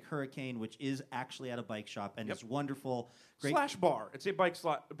 Earthquake Hurricane, which is actually at a bike shop, and it's wonderful. Great. Slash bar. It's a bike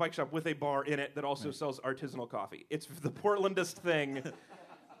shop with a bar in it that also sells artisanal coffee. It's the Portlandest thing.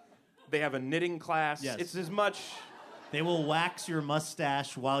 They have a knitting class. Yes. It's as much... They will wax your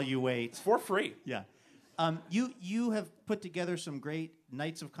mustache while you wait. For free. Yeah. You have put together some great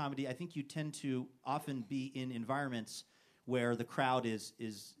nights of comedy. I think you tend to often be in environments where the crowd is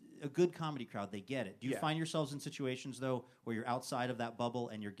a good comedy crowd. They get it. Do you find yourselves in situations, though, where you're outside of that bubble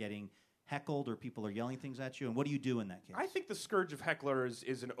and you're getting heckled or people are yelling things at you? And what do you do in that case? I think the scourge of hecklers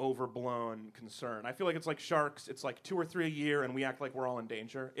is an overblown concern. I feel like it's like sharks. It's like 2 or 3 a year, and we act like we're all in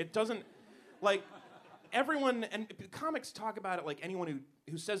danger. It doesn't... Like... Everyone, and comics talk about it like anyone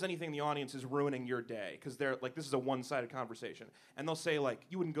who says anything in the audience is ruining your day, because they're like, this is a one-sided conversation. And they'll say, like,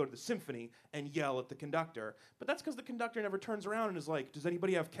 you wouldn't go to the symphony and yell at the conductor, but that's because the conductor never turns around and is like, does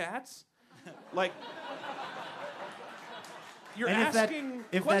anybody have cats? Like, you're and asking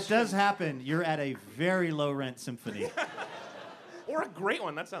if that does happen, you're at a very low-rent symphony. Or a great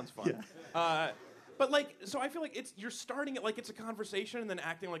one, that sounds fun. Yeah. But like, so I feel like you're starting it like it's a conversation and then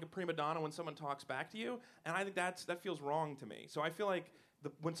acting like a prima donna when someone talks back to you, and I think that feels wrong to me. So I feel like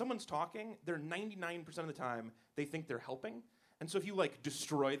when someone's talking, they're 99% of the time they think they're helping, and so if you like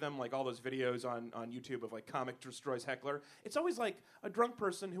destroy them, like all those videos on YouTube of like comic destroys heckler, it's always like a drunk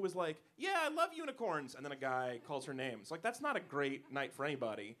person who was like, yeah, I love unicorns, and then a guy calls her names. Like that's not a great night for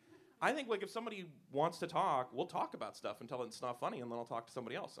anybody. I think like if somebody wants to talk, we'll talk about stuff until it's not funny, and then I'll talk to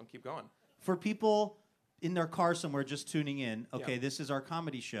somebody else and keep going. For people in their car somewhere just tuning in, this is our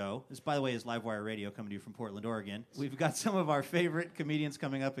comedy show. This, by the way, is Livewire Radio coming to you from Portland, Oregon. We've got some of our favorite comedians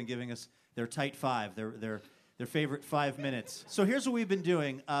coming up and giving us their tight five, their favorite 5 minutes. So here's what we've been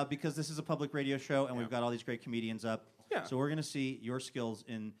doing, because this is a public radio show and we've got all these great comedians up. Yeah. So we're going to see your skills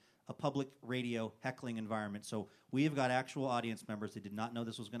in a public radio heckling environment. So we have got actual audience members that did not know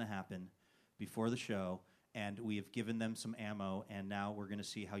this was going to happen before the show, and we have given them some ammo, and now we're going to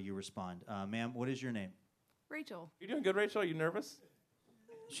see how you respond. Ma'am, what is your name? Rachel. You doing good, Rachel? Are you nervous?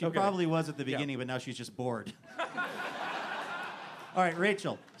 She probably was at the beginning, but now she's just bored. All right,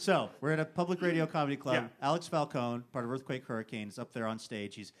 Rachel. So we're at a public radio comedy club. Yeah. Alex Falcone, part of Earthquake Hurricane, is up there on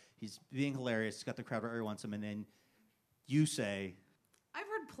stage. He's being hilarious. He's got the crowd where he wants him, and then you say... I've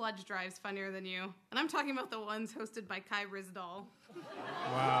heard Pledge Drive's funnier than you, and I'm talking about the ones hosted by Kai Rizdal.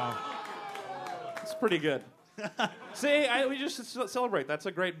 Wow. It's pretty good. See, we just celebrate. That's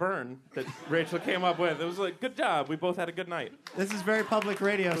a great burn that Rachel came up with. It was like, good job. We both had a good night. This is very public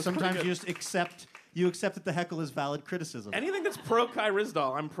radio. Sometimes you just accept that the heckle is valid criticism. Anything that's pro Kai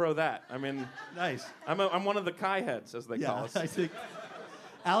Rizdal, I'm pro that. I mean, nice. I'm one of the Kai heads, as they call us. I think.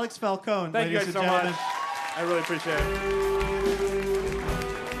 Alex Falcone, thank you ladies guys so and gentlemen. much. I really appreciate it.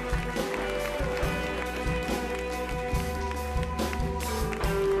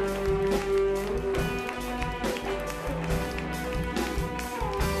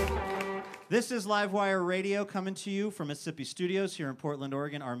 This is Livewire Radio coming to you from Mississippi Studios here in Portland,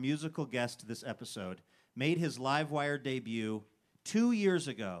 Oregon. Our musical guest this episode made his Livewire debut 2 years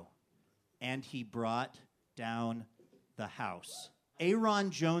ago, and he brought down the house. Ayron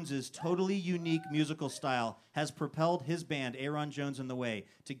Jones's totally unique musical style has propelled his band, Ayron Jones and the Way,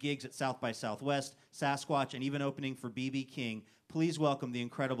 to gigs at South by Southwest, Sasquatch, and even opening for B.B. King. Please welcome the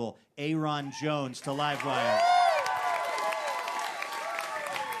incredible Ayron Jones to Livewire.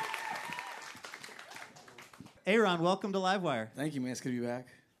 Ayron, welcome to Livewire. Thank you, man. It's good to be back.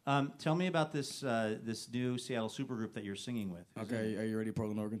 Tell me about this new Seattle supergroup that you're singing with. Okay, are you ready,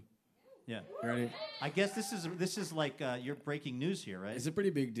 Portland, Oregon? Yeah. You ready? I guess this is like your breaking news here, right? It's a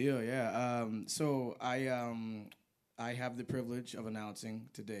pretty big deal, yeah. So I have the privilege of announcing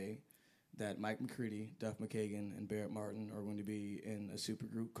today that Mike McCready, Duff McKagan, and Barrett Martin are going to be in a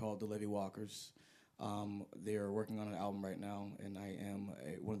supergroup called the Levy Walkers. They are working on an album right now, and I am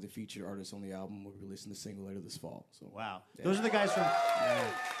one of the featured artists on the album. We'll be releasing the single later this fall. So wow. Yeah. Those are the guys from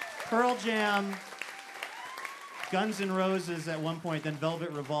Pearl Jam, Guns N' Roses at one point, then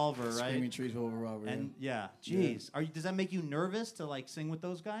Velvet Revolver, right? Screaming Trees, Velvet Revolver. And geez. Yeah. Does that make you nervous to like sing with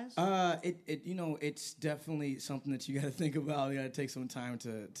those guys? It's definitely something that you got to think about. You got to take some time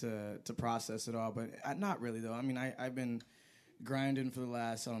to process it all, but not really though. I mean, I've been grinding for the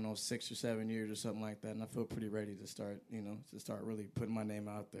last, 6 or 7 years or something like that, and I feel pretty ready to start really putting my name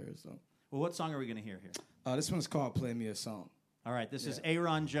out there. So, well, what song are we going to hear here? This one's called "Play Me a Song." All right, this is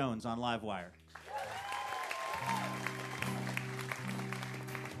Ayron Jones on Livewire.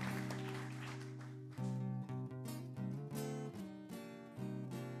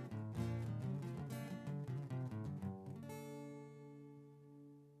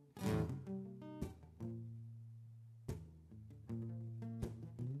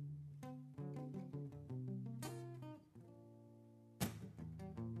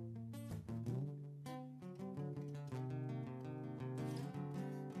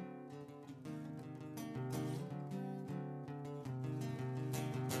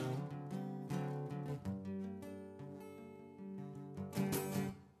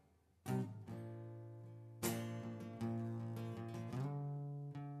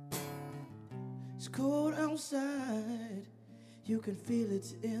 It's cold outside, you can feel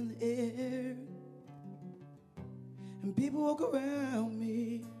it in the air. And people walk around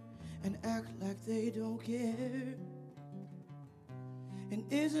me and act like they don't care.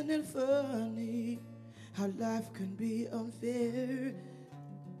 And isn't it funny how life can be unfair?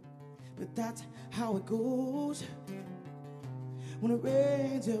 But that's how it goes when it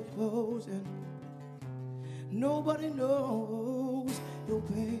rains and pours and nobody knows your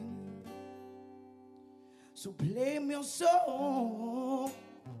pain. So play me a song,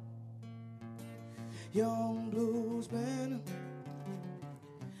 young bluesman.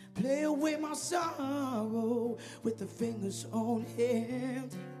 Play away my sorrow with the fingers on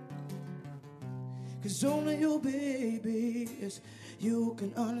hand. 'Cause only you, baby, yes, you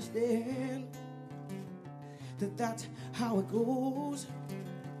can understand that that's how it goes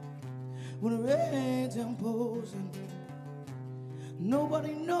when it rains and pours and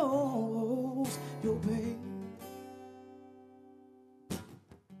nobody knows your pain.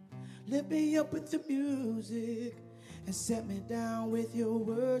 Lift me up with the music and set me down with your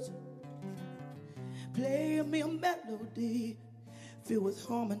words. Play me a melody filled with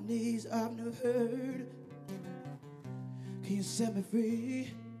harmonies I've never heard. Can you set me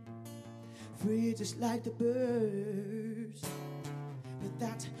free? Free just like the birds. But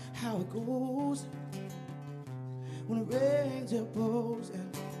that's how it goes when it rains and pours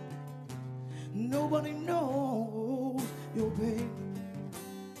and nobody knows your pain.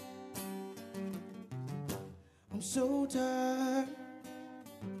 I'm so tired.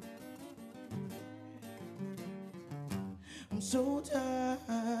 I'm so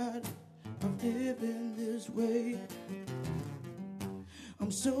tired of living this way.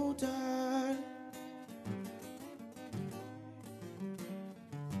 I'm so tired.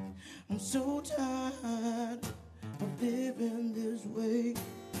 I'm so tired of living this way.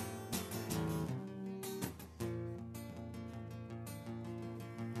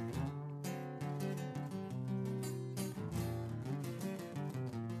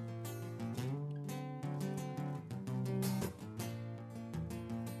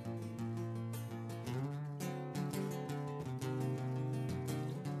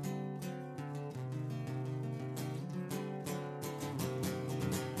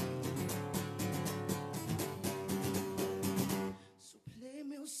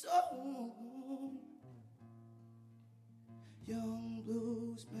 Song, young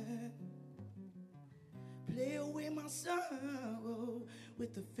bluesman, play away my sorrow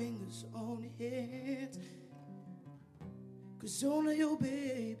with the fingers on hands. 'Cause only you,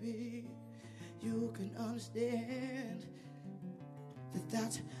 baby, you can understand that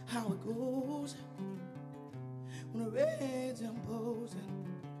that's how it goes when it rains and pours and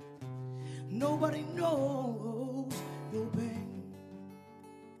nobody knows your pain.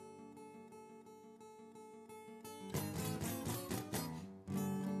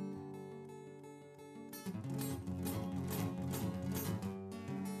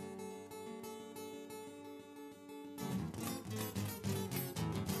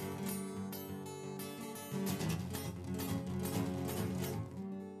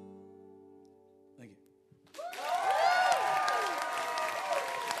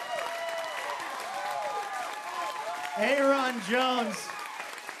 Ayron Jones,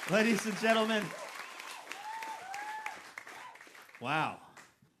 ladies and gentlemen. Wow.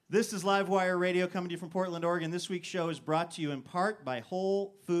 This is Livewire Radio coming to you from Portland, Oregon. This week's show is brought to you in part by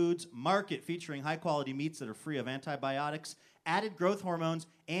Whole Foods Market, featuring high-quality meats that are free of antibiotics, added growth hormones,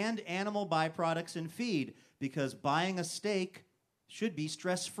 and animal byproducts in feed, because buying a steak should be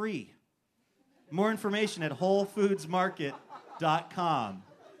stress-free. More information at WholeFoodsMarket.com.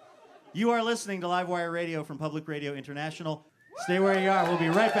 You are listening to Livewire Radio from Public Radio International. Stay where you are. We'll be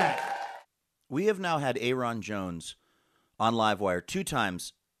right back. We have now had Ayron Jones on Livewire 2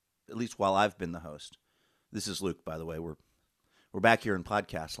 times, at least while I've been the host. This is Luke, by the way. We're back here in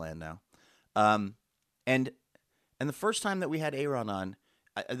podcast land now. And the first time that we had Ayron on,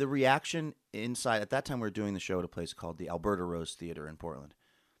 the reaction inside, at that time we were doing the show at a place called the Alberta Rose Theater in Portland.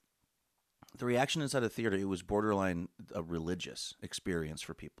 The reaction inside the theater, it was borderline a religious experience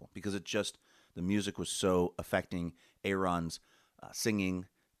for people, because the music was so affecting Ayron's singing,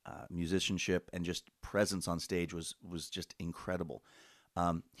 musicianship, and just presence on stage was just incredible.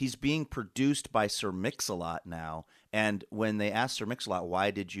 He's being produced by Sir Mix-a-Lot now, and when they asked Sir Mix-a-Lot,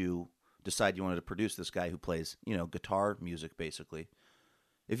 why did you decide you wanted to produce this guy who plays, guitar music, basically?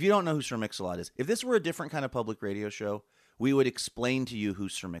 If you don't know who Sir Mix-a-Lot is, if this were a different kind of public radio show, we would explain to you who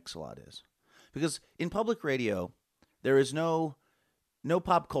Sir Mix-a-Lot is. Because in public radio, there is no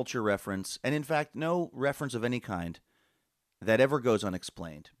pop culture reference, and in fact, no reference of any kind that ever goes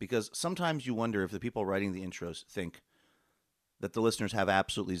unexplained, because sometimes you wonder if the people writing the intros think that the listeners have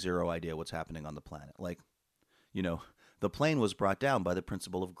absolutely zero idea what's happening on the planet. Like, the plane was brought down by the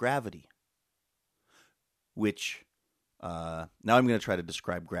principle of gravity, which now I'm going to try to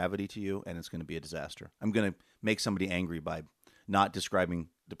describe gravity to you, and it's going to be a disaster. I'm going to make somebody angry by not describing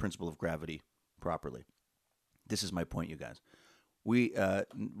the principle of gravity properly. This is my point, you guys. We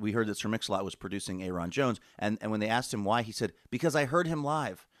heard that Sir Mix-a-Lot was producing Ayron Jones, and when they asked him why, he said, because I heard him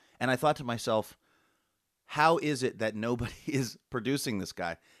live. And I thought to myself, how is it that nobody is producing this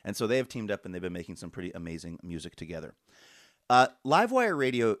guy? And so they have teamed up, and they've been making some pretty amazing music together. Livewire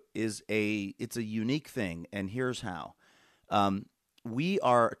Radio is a unique thing, and here's how. We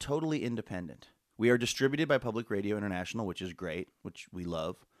are totally independent. We are distributed by Public Radio International, which is great, which we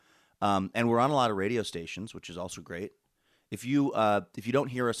love. And we're on a lot of radio stations, which is also great. If you don't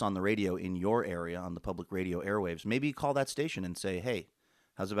hear us on the radio in your area, on the public radio airwaves, maybe call that station and say, hey,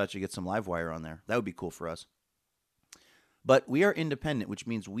 how's about you get some Livewire on there? That would be cool for us. But we are independent, which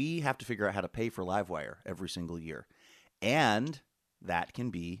means we have to figure out how to pay for Livewire every single year. And that can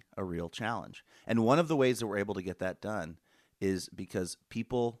be a real challenge. And one of the ways that we're able to get that done is because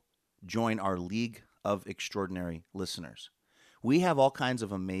people join our League of Extraordinary Listeners. We have all kinds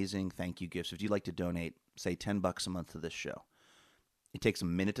of amazing thank you gifts. If you'd like to donate, say, $10 a month to this show, it takes a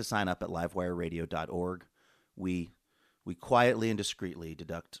minute to sign up at livewireradio.org. We quietly and discreetly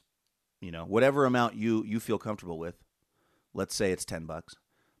deduct, whatever amount you feel comfortable with. Let's say it's $10.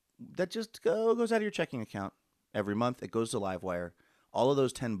 That just goes out of your checking account every month. It goes to Livewire. All of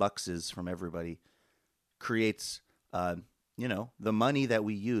those $10 from everybody creates, the money that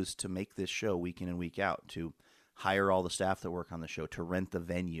we use to make this show week in and week out, to hire all the staff that work on the show, to rent the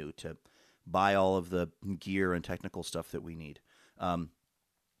venue, to buy all of the gear and technical stuff that we need. And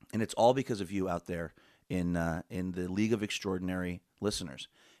it's all because of you out there in the League of Extraordinary Listeners.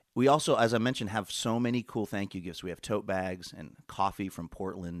 We also, as I mentioned, have so many cool thank you gifts. We have tote bags and coffee from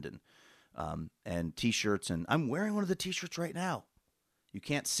Portland and T-shirts. And I'm wearing one of the T-shirts right now. You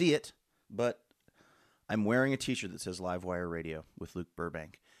can't see it, but I'm wearing a T-shirt that says Livewire Radio with Luke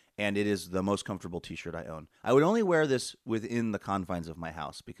Burbank. And it is the most comfortable T-shirt I own. I would only wear this within the confines of my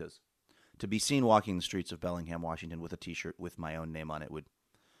house, because to be seen walking the streets of Bellingham, Washington with a T-shirt with my own name on it would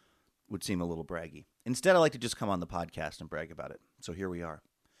seem a little braggy. Instead, I like to just come on the podcast and brag about it. So here we are.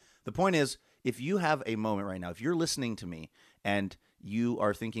 The point is, if you have a moment right now, if you're listening to me and you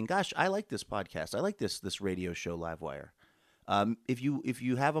are thinking, gosh, I like this podcast, I like this radio show, Livewire. If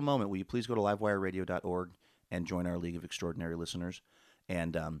you have a moment, will you please go to livewireradio.org and join our League of Extraordinary Listeners,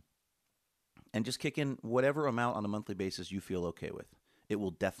 and just kick in whatever amount on a monthly basis you feel okay with. It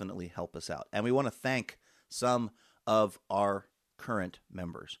will definitely help us out. And we want to thank some of our current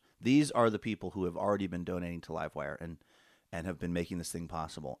members. These are the people who have already been donating to Livewire and have been making this thing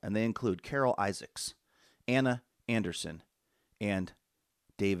possible. And they include Carol Isaacs, Anna Anderson, and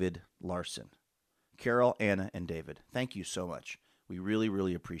David Larson. Carol, Anna, and David, thank you so much. We really,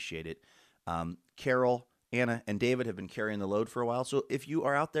 really appreciate it. Carol, Anna, and David have been carrying the load for a while. So if you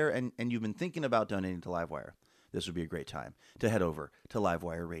are out there and you've been thinking about donating to Livewire, this would be a great time to head over to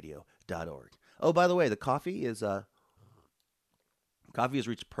livewireradio.org. Oh, by the way, the coffee has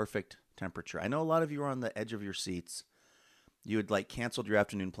reached perfect temperature. I know a lot of you are on the edge of your seats. You had canceled your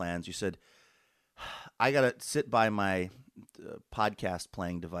afternoon plans. You said, I got to sit by my podcast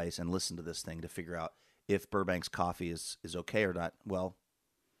playing device and listen to this thing to figure out if Burbank's coffee is okay or not. Well,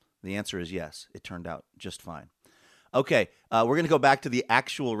 the answer is yes. It turned out just fine. Okay, we're going to go back to the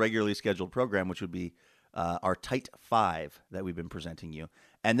actual regularly scheduled program, which would be our Tight 5 that we've been presenting you.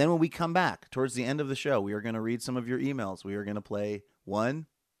 And then when we come back towards the end of the show, we are going to read some of your emails. We are going to play one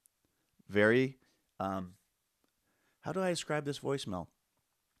very... how do I describe this voicemail?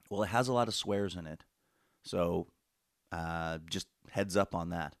 Well, it has a lot of swears in it. So just heads up on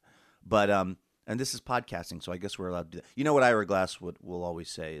that. But and this is podcasting, so I guess we're allowed to do that. You know what Ira Glass will always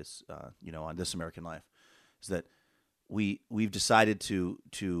say is, on This American Life, is that we've decided to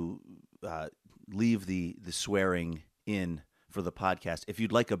leave the swearing in for the podcast. If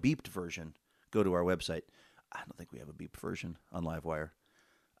you'd like a beeped version, go to our website. I don't think we have a beeped version on Livewire.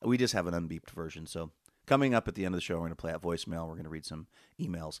 We just have an unbeeped version. So coming up at the end of the show, we're going to play out voicemail. We're going to read some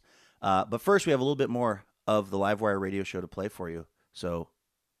emails. But first, we have a little bit more of the Livewire radio show to play for you. So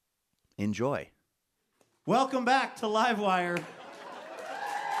enjoy. Welcome back to Livewire.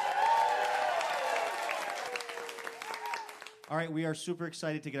 All right, we are super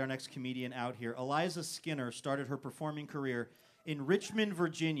excited to get our next comedian out here. Eliza Skinner started her performing career in Richmond,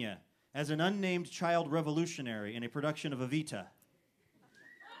 Virginia, as an unnamed child revolutionary in a production of Evita.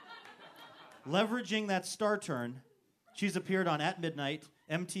 Leveraging that star turn, She's appeared on At Midnight,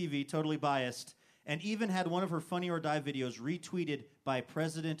 MTV, Totally Biased, and even had one of her Funny or Die videos retweeted by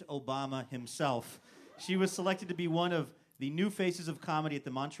President Obama himself. She was selected to be one of the new faces of comedy at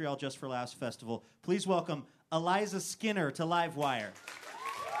the Montreal Just for Laughs Festival. Please welcome Eliza Skinner to Livewire.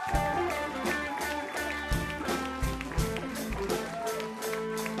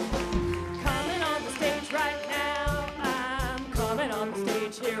 Coming on the stage right now. I'm coming on the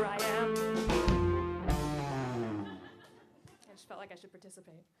stage. Here I am. I just felt like I should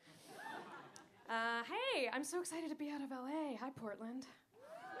participate. Hey, I'm so excited to be out of LA. Hi, Portland.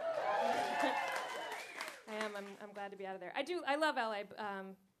 I'm glad to be out of there. I love LA,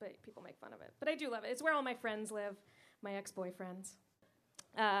 but people make fun of it. But I do love it. It's where all my friends live, my ex-boyfriends.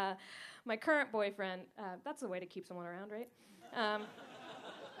 My current boyfriend, that's the way to keep someone around, right?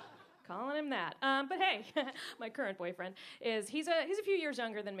 Calling him that. But hey, my current boyfriend he's a few years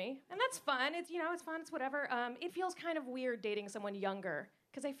younger than me, and that's fun. It's it's fun. It's whatever. It feels kind of weird dating someone younger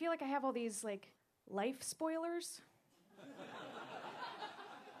because I feel like I have all these life spoilers.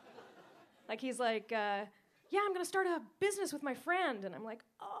 Like he's like, yeah, I'm gonna start a business with my friend, and I'm like,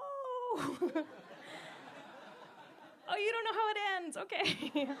 oh, oh, you don't know how it ends,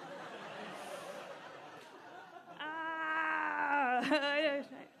 okay.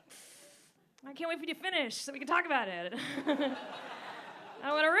 I can't wait for you to finish so we can talk about it. I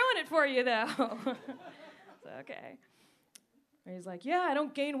don't want to ruin it for you, though. So, okay. And he's like, yeah, I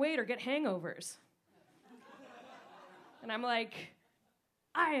don't gain weight or get hangovers. And I'm like,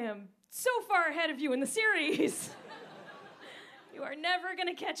 I am so far ahead of you in the series. You are never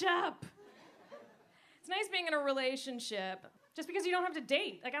going to catch up. It's nice being in a relationship just because you don't have to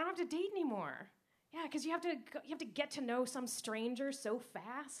date. Like, I don't have to date anymore. Yeah, because you have to get to know some stranger so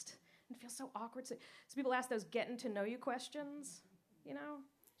fast. It feels so awkward. So people ask those getting to know you questions,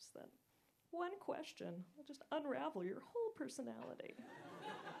 just that one question will just unravel your whole personality.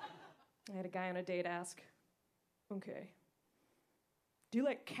 I had a guy on a date ask, okay, do you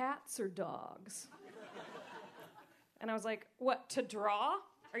like cats or dogs? And I was like, what, to draw?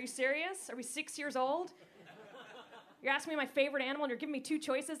 Are you serious? Are we 6 years old? You're asking me my favorite animal and you're giving me two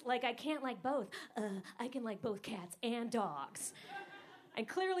choices? Like, I can't like both. I can like both cats and dogs. And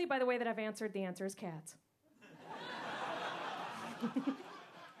clearly, by the way that I've answered, the answer is cats.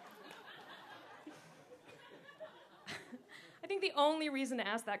 I think the only reason to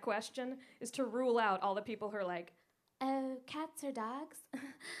ask that question is to rule out all the people who are like, cats or dogs?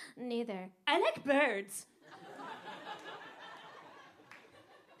 Neither. I like birds.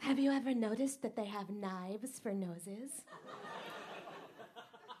 Have you ever noticed that they have knives for noses?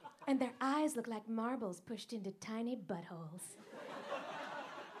 And their eyes look like marbles pushed into tiny buttholes.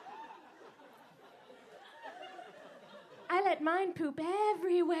 I let mine poop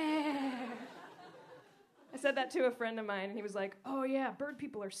everywhere. I said that to a friend of mine, and he was like, oh yeah, bird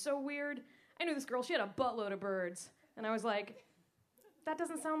people are so weird. I knew this girl, she had a buttload of birds. And I was like, that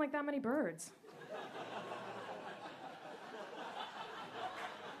doesn't sound like that many birds.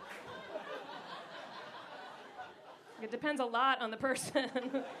 It depends a lot on the person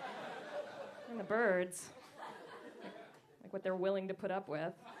and the birds, like what they're willing to put up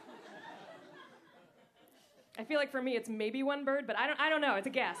with. I feel like for me it's maybe one bird, but I don't know. It's a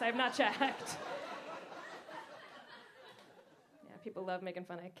guess. I have not checked. Yeah, people love making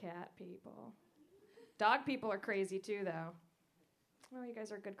fun of cat people. Dog people are crazy too, though. Oh, you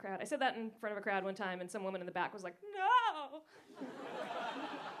guys are a good crowd. I said that in front of a crowd one time, and some woman in the back was like, no!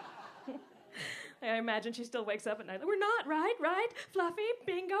 I imagine she still wakes up at night. We're not, right? Fluffy,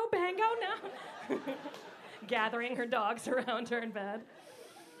 bingo, bango, no. Gathering her dogs around her in bed.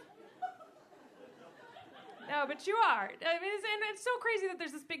 No, but you are. I mean, it's so crazy that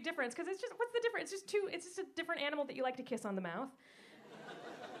there's this big difference, because it's just, what's the difference? It's just a different animal that you like to kiss on the mouth.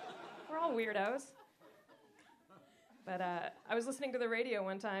 We're all weirdos. But I was listening to the radio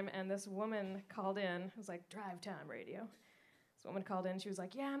one time, and this woman called in. It was like drive time radio. This woman called in. She was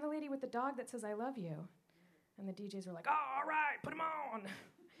like, yeah, I'm the lady with the dog that says I love you. And the DJs were like, oh, all right, put him on.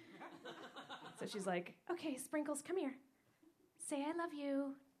 So she's like, okay, Sprinkles, come here. Say I love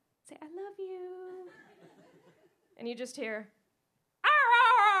you. Say I love you. And you just hear,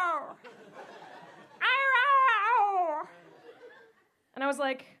 ow! Ow! And I was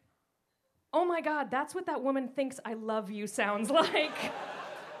like, oh my God, that's what that woman thinks I love you sounds like.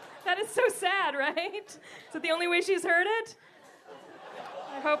 That is so sad, right? Is that the only way she's heard it?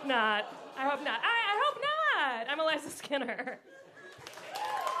 I hope not. I hope not. I hope not. I'm Eliza Skinner.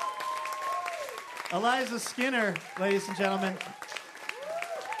 Eliza Skinner, ladies and gentlemen.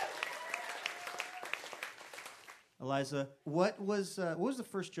 Eliza, what was the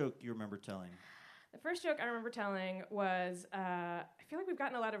first joke you remember telling? The first joke I remember telling was, I feel like we've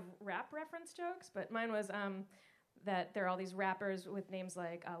gotten a lot of rap reference jokes, but mine was that there are all these rappers with names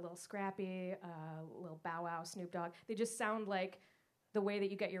like Lil Scrappy, Lil Bow Wow, Snoop Dogg. They just sound like the way that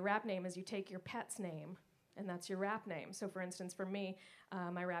you get your rap name is you take your pet's name, and that's your rap name. So for instance, for me,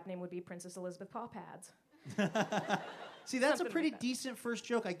 my rap name would be Princess Elizabeth Paw Pads. See, that's Something a pretty like that. decent first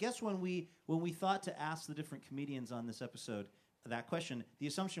joke. I guess when we thought to ask the different comedians on this episode that question, the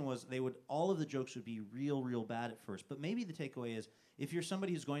assumption was all of the jokes would be real bad at first. But maybe the takeaway is if you're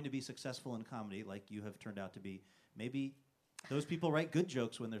somebody who's going to be successful in comedy, like you have turned out to be, maybe those people write good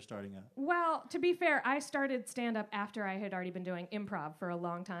jokes when they're starting out. Well, to be fair, I started stand-up after I had already been doing improv for a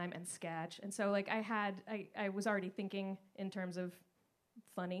long time and sketch. And so like I was already thinking in terms of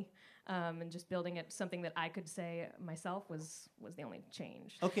funny, and just building it something that I could say myself was the only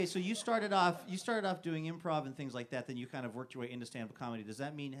change. Okay, so you started off doing improv and things like that, then you kind of worked your way into stand-up comedy. Does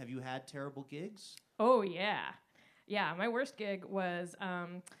that mean have you had terrible gigs? Oh yeah. Yeah, my worst gig was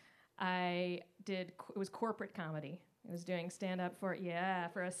it was corporate comedy. I was doing stand-up for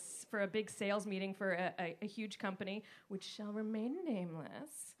a big sales meeting for a huge company, which shall remain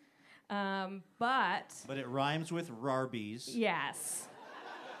nameless. But it rhymes with Rarbies. Yes.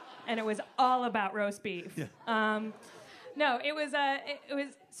 And it was all about roast beef. Yeah. No, it was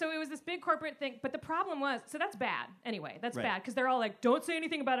this big corporate thing, but the problem was, so that's bad. Anyway, that's Right. bad because they're all like, don't say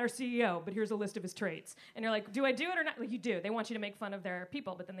anything about our CEO, but here's a list of his traits. And you're like, do I do it or not? Like, you do. They want you to make fun of their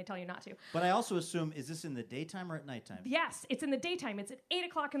people, but then they tell you not to. But I also assume, is this in the daytime or at nighttime? Yes, it's in the daytime. It's at 8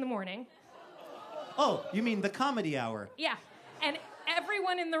 o'clock in the morning. Oh, you mean the comedy hour. Yeah. And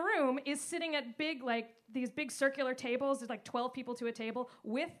everyone in the room is sitting at these big circular tables. There's like 12 people to a table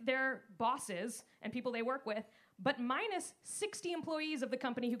with their bosses and people they work with, but minus 60 employees of the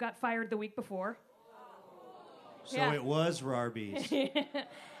company who got fired the week before. So Yeah. it was Rarbies.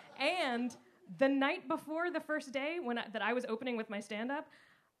 And the night before the first day that I was opening with my stand-up,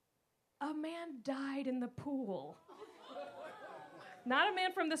 a man died in the pool. Not a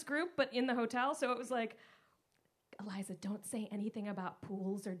man from this group, but in the hotel. So it was like, Eliza, don't say anything about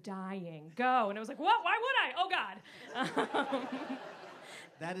pools or dying. Go. And I was like, what? Why would I? Oh, God.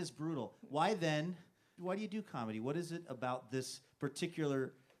 That is brutal. Why then? Why do you do comedy? What is it about this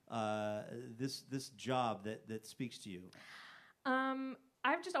particular this job that speaks to you?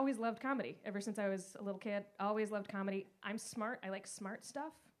 I've just always loved comedy ever since I was a little kid. Always loved comedy. I'm smart. I like smart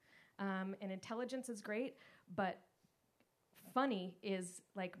stuff. And intelligence is great, but funny is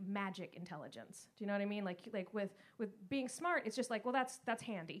like magic intelligence. Do you know what I mean? Like with being smart, it's just like, well, that's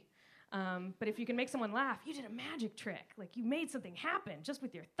handy. But if you can make someone laugh, you did a magic trick. Like you made something happen just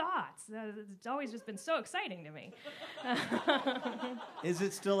with your thoughts. It's always just been so exciting to me. Is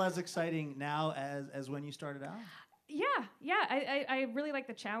it still as exciting now as when you started out? Yeah. I really like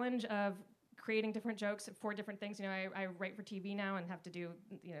the challenge of creating different jokes for different things. You know, I write for TV now and have to do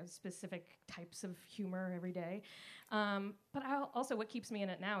specific types of humor every day. But also what keeps me in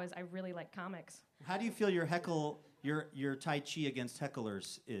it now is I really like comics. How do you feel your Tai Chi against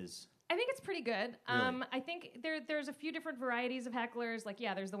hecklers is? I think it's pretty good. Really? I think there's a few different varieties of hecklers. Like,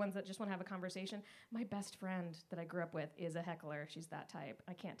 yeah, there's the ones that just want to have a conversation. My best friend that I grew up with is a heckler. She's that type.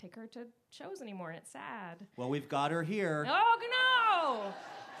 I can't take her to shows anymore, and it's sad. Well, we've got her here. Oh,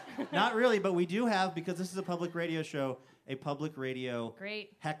 no! Not really, but we do have, because this is a public radio show, a public radio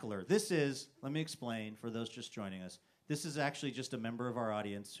Great. heckler. This is, let me explain for those just joining us, this is actually just a member of our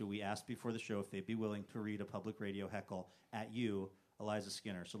audience who we asked before the show if they'd be willing to read a public radio heckle at you, Eliza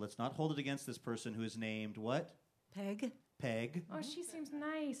Skinner. So let's not hold it against this person who is named what? Peg. Peg. Oh, she seems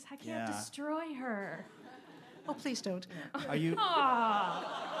nice. I can't Yeah. destroy her. Oh, please don't. Are you?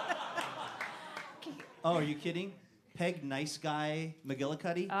 Aw. Oh, are you kidding? Peg, nice guy,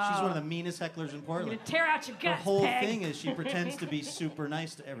 McGillicuddy. She's one of the meanest hecklers in I'm Portland. gonna tear out your Her guts, whole Peg. thing is she pretends to be super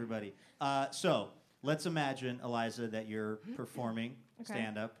nice to everybody. So let's imagine, Eliza, that you're performing Okay.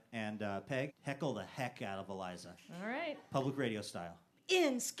 stand-up, and Peg, heckle the heck out of Eliza. All right. Public radio style.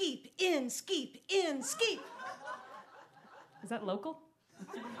 In, skeep, in, skeep, in, skeep. Is that local?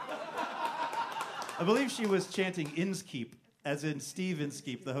 I believe she was chanting Inskeep, as in Steve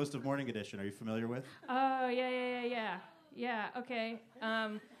Inskeep, the host of Morning Edition. Are you familiar with? Oh, yeah. Yeah, okay.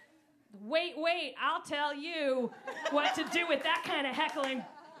 Wait, I'll tell you what to do with that kind of heckling.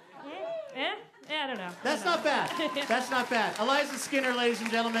 I don't know. That's not bad. That's not bad. Eliza Skinner, ladies and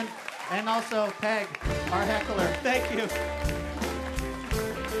gentlemen, and also Peg, our heckler. Thank you.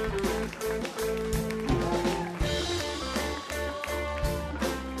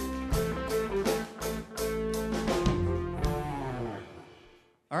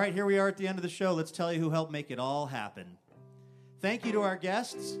 All right, here we are at the end of the show. Let's tell you who helped make it all happen. Thank you to our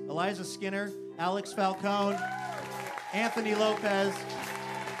guests, Eliza Skinner, Alex Falcone, Anthony Lopez,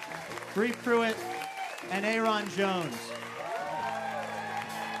 Bri Pruett, and Ayron Jones.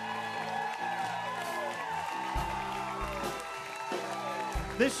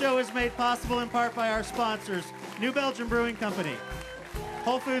 This show is made possible in part by our sponsors, New Belgium Brewing Company,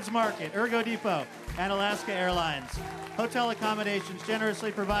 Whole Foods Market, Ergo Depot, and Alaska Airlines. Hotel accommodations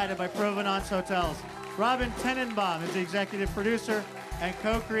generously provided by Provenance Hotels. Robin Tenenbaum is the executive producer and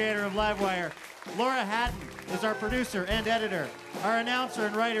co-creator of Livewire. Laura Hatton is our producer and editor. Our announcer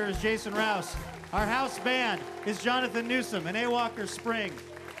and writer is Jason Rouse. Our house band is Jonathan Newsom and A. Walker Spring.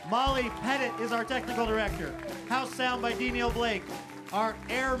 Molly Pettit is our technical director. House sound by D. Neil Blake. Our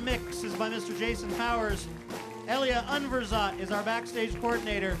air mix is by Mr. Jason Powers. Elia Unverzat is our backstage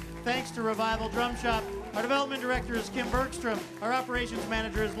coordinator. Thanks to Revival Drum Shop. Our development director is Kim Bergstrom. Our operations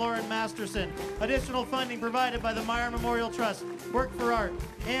manager is Lauren Masterson. Additional funding provided by the Meyer Memorial Trust, Work for Art,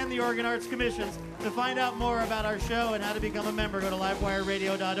 and the Oregon Arts Commissions. To find out more about our show and how to become a member, go to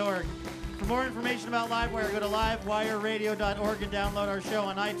livewireradio.org. For more information about Livewire, go to livewireradio.org and download our show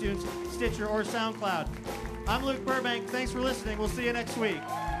on iTunes, Stitcher, or SoundCloud. I'm Luke Burbank. Thanks for listening. We'll see you next week.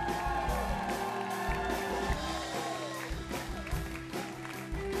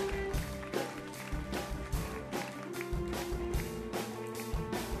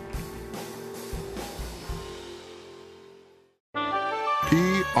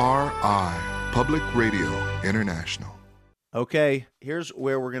 PRI, Public Radio International. Okay, here's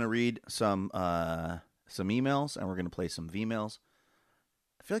where we're going to read some emails, and we're going to play some V-mails.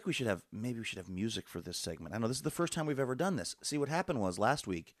 I feel like we should have music for this segment. I know this is the first time we've ever done this. See, what happened was last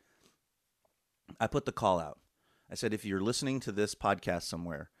week, I put the call out. I said, if you're listening to this podcast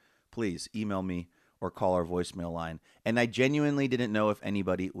somewhere, please email me or call our voicemail line. And I genuinely didn't know if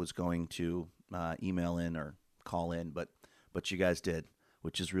anybody was going to email in or call in, but you guys did,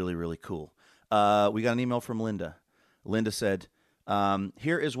 which is really, really cool. We got an email from Linda. Linda said,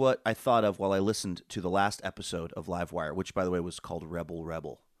 here is what I thought of while I listened to the last episode of Livewire, which, by the way, was called Rebel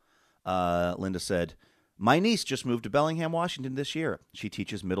Rebel. Linda said, my niece just moved to Bellingham, Washington this year. She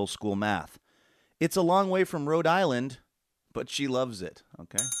teaches middle school math. It's a long way from Rhode Island, but she loves it.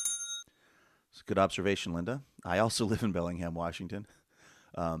 Okay. It's a good observation, Linda. I also live in Bellingham, Washington.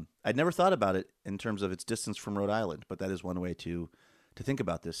 I'd never thought about it in terms of its distance from Rhode Island, but that is one way to think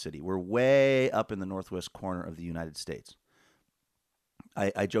about this city. We're way up in the northwest corner of the United States.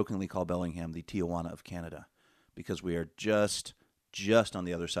 I jokingly call Bellingham the Tijuana of Canada because we are just on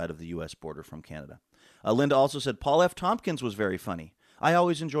the other side of the U.S. border from Canada. Linda also said, Paul F. Tompkins was very funny. I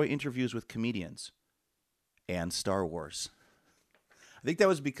always enjoy interviews with comedians and Star Wars. I think that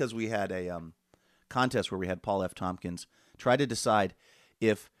was because we had a contest where we had Paul F. Tompkins try to decide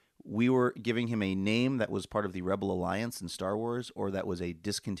if we were giving him a name that was part of the Rebel Alliance in Star Wars or that was a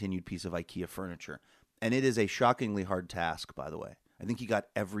discontinued piece of IKEA furniture. And it is a shockingly hard task, by the way. I think he got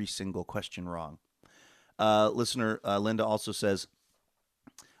every single question wrong. Listener Linda also says,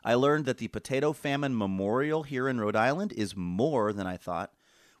 I learned that the Potato Famine Memorial here in Rhode Island is more than I thought.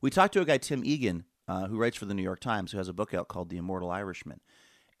 We talked to a guy, Tim Egan, who writes for the New York Times, who has a book out called The Immortal Irishman.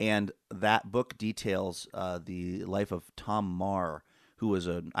 And that book details the life of Tom Marr, who was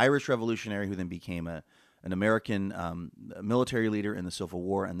an Irish revolutionary who then became an American military leader in the Civil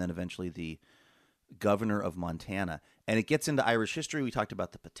War and then eventually the governor of Montana. And it gets into Irish history. We talked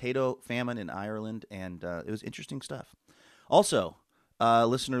about the potato famine in Ireland, and it was interesting stuff. Also,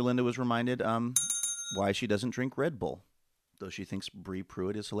 listener Linda was reminded why she doesn't drink Red Bull, though she thinks Bri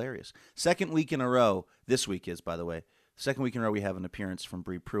Pruett is hilarious. Second week in a row, this week is, by the way, second week in a row we have an appearance from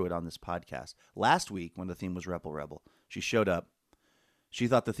Bri Pruett on this podcast. Last week, when the theme was Rebel Rebel, she showed up. She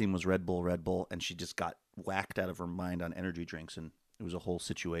thought the theme was Red Bull, and she just got whacked out of her mind on energy drinks, and it was a whole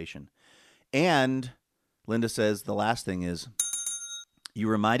situation. And Linda says the last thing is, you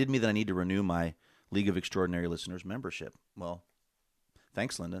reminded me that I need to renew my League of Extraordinary Listeners membership. Well,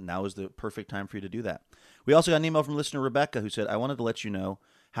 thanks, Linda. Now is the perfect time for you to do that. We also got an email from listener Rebecca who said, I wanted to let you know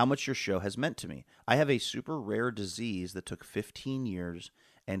how much your show has meant to me. I have a super rare disease that took 15 years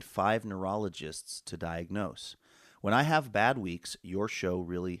and 5 neurologists to diagnose. When I have bad weeks, your show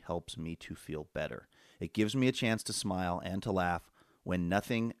really helps me to feel better. It gives me a chance to smile and to laugh when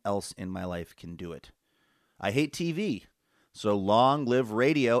nothing else in my life can do it. I hate TV, so long live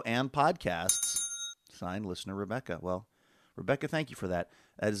radio and podcasts. Signed, listener Rebecca. Well, Rebecca, thank you for that.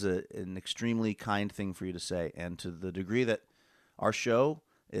 That is an extremely kind thing for you to say. And to the degree that our show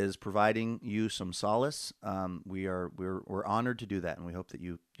is providing you some solace, we're honored to do that, and we hope that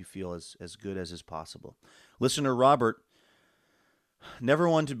you feel as good as is possible. Listener Robert, never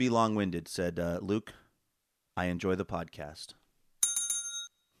one to be long-winded, said, Luke, I enjoy the podcast.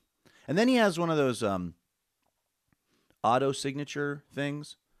 And then he has one of those auto signature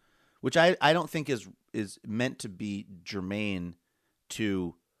things, which I don't think is meant to be germane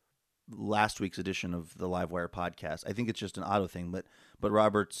to last week's edition of the Livewire podcast. I think it's just an auto thing. But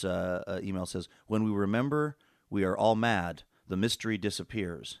Robert's email says, when we remember we are all mad, the mystery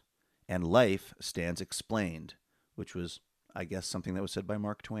disappears, and life stands explained, which was, I guess, something that was said by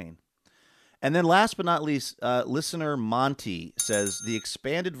Mark Twain. And then last but not least, listener Monty says, the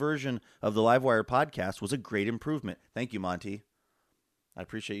expanded version of the Livewire podcast was a great improvement. Thank you, Monty. I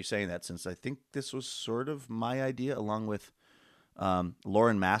appreciate you saying that, since I think this was sort of my idea, along with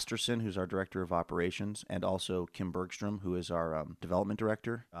Lauren Masterson, who's our director of operations, and also Kim Bergstrom, who is our development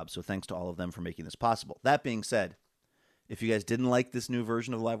director. So thanks to all of them for making this possible. That being said, if you guys didn't like this new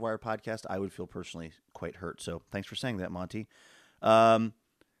version of the Livewire podcast, I would feel personally quite hurt. So thanks for saying that, Monty.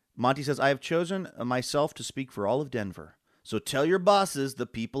 Monty says, I have chosen myself to speak for all of Denver. So tell your bosses the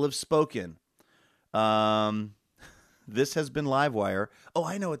people have spoken. This has been Livewire. Oh,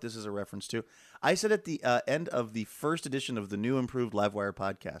 I know what this is a reference to. I said at the end of the first edition of the new improved Livewire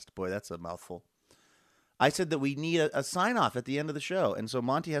podcast. Boy, that's a mouthful. I said that we need a sign-off at the end of the show. And so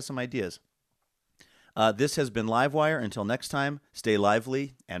Monty has some ideas. This has been Livewire. Until next time, stay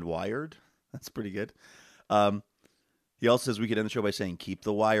lively and wired. That's pretty good. He also says we could end the show by saying, keep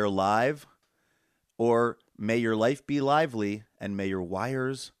the wire live, or may your life be lively and may your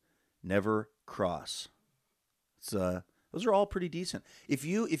wires never cross. It's, those are all pretty decent. If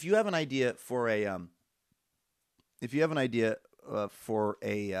you have an idea for a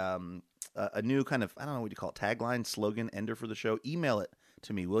new kind of, I don't know what you call it, tagline, slogan, ender for the show, email it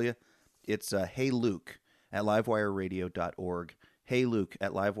to me, will you? It's heyluke@livewireradio.org.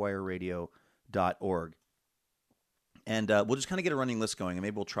 heyluke@livewireradio.org. And we'll just kind of get a running list going, and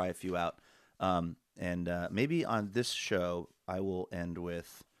maybe we'll try a few out. And maybe on this show, I will end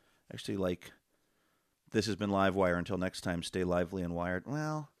with, actually, like, this has been Livewire. Until next time, stay lively and wired.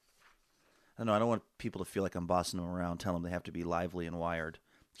 Well, I don't know. I don't want people to feel like I'm bossing them around, telling them they have to be lively and wired.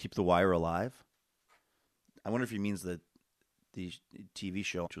 Keep the wire alive. I wonder if he means the TV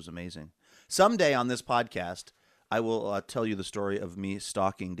show, which was amazing. Someday on this podcast, I will tell you the story of me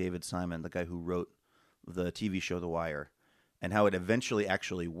stalking David Simon, the guy who wrote the TV show The Wire, and how it eventually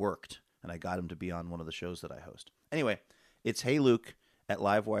actually worked, and I got him to be on one of the shows that I host. Anyway, it's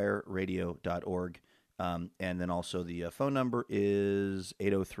heyluke@livewireradio.org, and then also the phone number is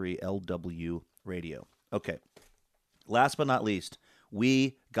 803-LW-RADIO. Okay, last but not least,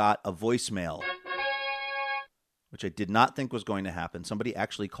 we got a voicemail, which I did not think was going to happen. Somebody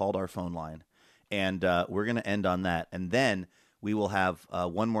actually called our phone line, and we're going to end on that, and then we will have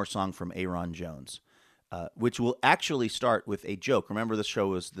one more song from Ayron Jones. Which will actually start with a joke. Remember, this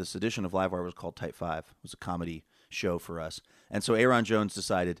edition of Livewire was called Type 5. It was a comedy show for us. And so Ayron Jones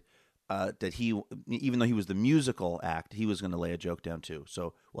decided that he, even though he was the musical act, he was going to lay a joke down too.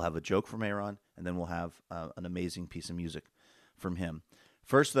 So we'll have a joke from Ayron, and then we'll have an amazing piece of music from him.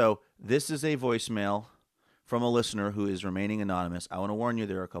 First, though, this is a voicemail from a listener who is remaining anonymous. I want to warn you,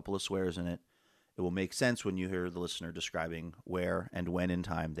 there are a couple of swears in it. It will make sense when you hear the listener describing where and when in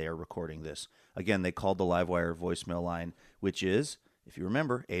time they are recording this. Again, they called the Livewire voicemail line, which is, if you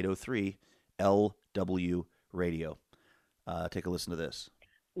remember, 803-LW-RADIO. Take a listen to this.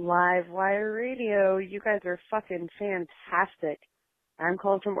 Livewire Radio, you guys are fucking fantastic. I'm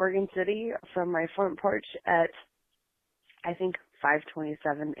calling from Oregon City from my front porch at, I think,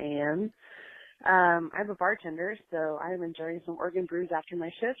 5:27 a.m. I'm a bartender, so I'm enjoying some Oregon brews after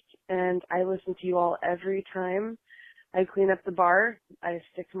my shift, and I listen to you all every time I clean up the bar. I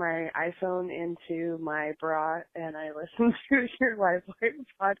stick my iPhone into my bra, and I listen to your Livewire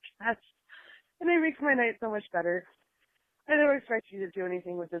podcast, and it makes my night so much better. I don't expect you to do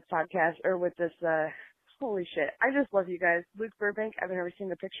anything with this podcast or with this, holy shit. I just love you guys. Luke Burbank, I've never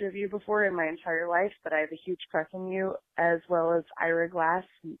seen a picture of you before in my entire life, but I have a huge crush on you, as well as Ira Glass.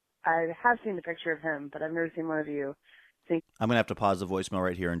 I have seen a picture of him, but I've never seen one of you. I'm going to have to pause the voicemail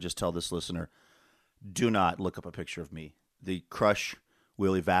right here and just tell this listener, do not look up a picture of me. The crush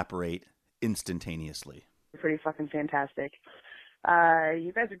will evaporate instantaneously. You're pretty fucking fantastic.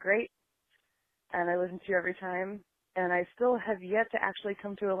 You guys are great, and I listen to you every time, and I still have yet to actually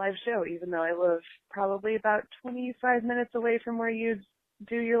come to a live show, even though I live probably about 25 minutes away from where you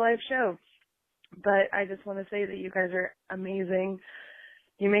do your live show. But I just want to say that you guys are amazing.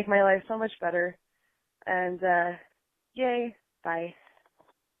 You make my life so much better. And, yay. Bye.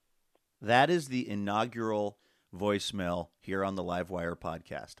 That is the inaugural voicemail here on the Livewire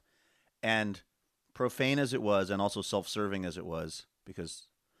podcast. And profane as it was, and also self-serving as it was, because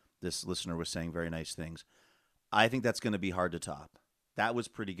this listener was saying very nice things, I think that's going to be hard to top. That was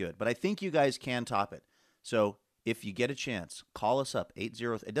pretty good. But I think you guys can top it. So if you get a chance, call us up, 80.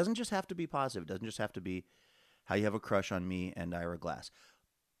 It doesn't just have to be positive. It doesn't just have to be how you have a crush on me and Ira Glass.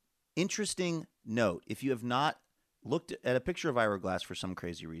 Interesting note, if you have not looked at a picture of Ira Glass for some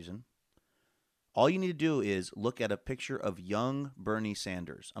crazy reason, all you need to do is look at a picture of young Bernie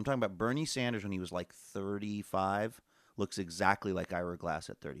Sanders. I'm talking about Bernie Sanders when he was like 35, looks exactly like Ira Glass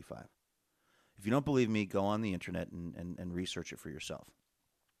at 35. If you don't believe me, go on the internet and research it for yourself.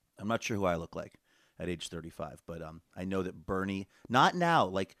 I'm not sure who I look like at age 35, but I know that Bernie, not now,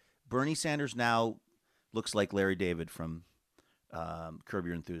 like Bernie Sanders now looks like Larry David from Curb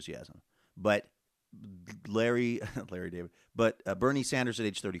Your Enthusiasm. But Bernie Sanders at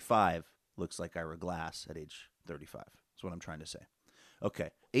age 35 looks like Ira Glass at age 35. That's what I'm trying to say.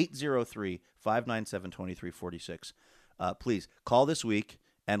 Okay, 803-597-2346. Please call this week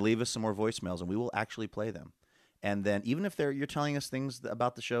and leave us some more voicemails, and we will actually play them. And then even if you're telling us things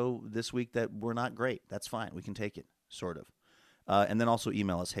about the show this week that were not great, that's fine. We can take it, sort of. And then also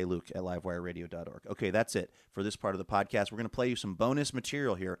email us, heyluke@livewireradio.org. Okay, that's it for this part of the podcast. We're going to play you some bonus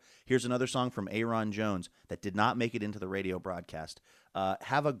material here. Here's another song from Ayron Jones that did not make it into the radio broadcast.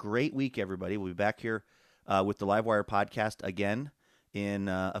 Have a great week, everybody. We'll be back here with the Livewire podcast again in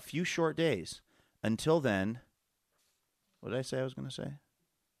a few short days. Until then, what did I say I was going to say?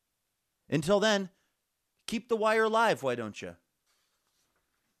 Until then, keep the wire alive, why don't you?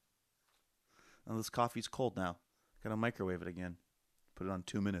 Oh, this coffee's cold now. Got to microwave it again. Put it on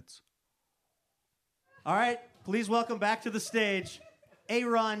 2 minutes. All right, please welcome back to the stage,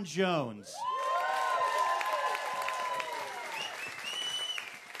 Ayron Jones.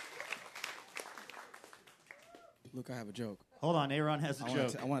 Look, I have a joke. Hold on, Ayron has a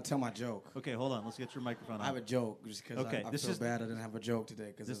joke. I want to tell my joke. Okay, hold on. Let's get your microphone on. I have a joke just because I feel bad I didn't have a joke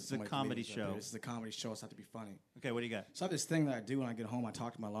today. This is a comedy show. This is a comedy show. It's not to be funny. Okay, what do you got? So I have this thing that I do when I get home. I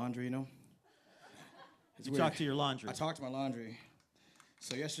talk to my laundry, you know? You talk to your laundry? I talk to my laundry.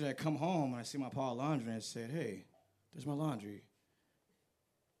 So yesterday I come home and I see my pile of laundry and I said, hey, there's my laundry.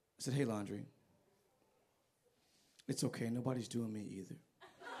 I said, hey, laundry. It's okay. Nobody's doing me either.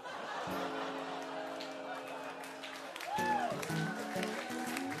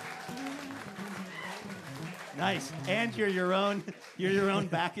 Nice. And you're your own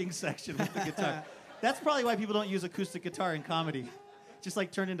backing section with the guitar. That's probably why people don't use acoustic guitar in comedy. Just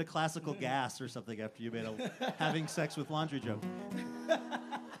like turn into classical gas or something after you made a having sex with laundry joke.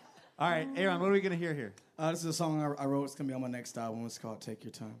 All right, Ayron, what are we going to hear here? This is a song I wrote. It's going to be on my next album. It's called Take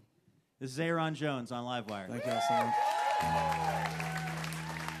Your Time. This is Ayron Jones on Livewire. Thank you all so much.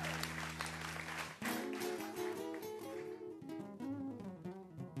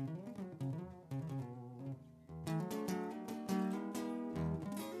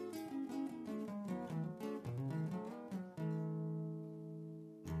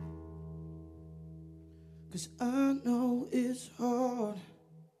 'Cause I know it's hard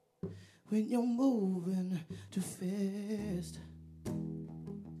when you're moving too fast.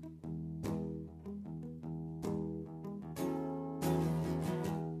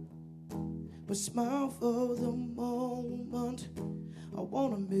 But smile for the moment, I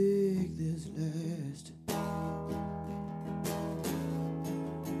wanna make this last.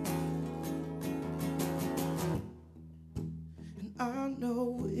 And I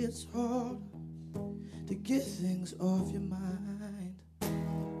know it's hard to get things off your mind.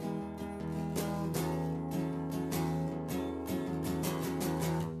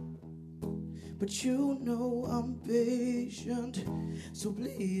 But you know I'm patient, so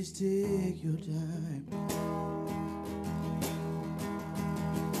please take your time.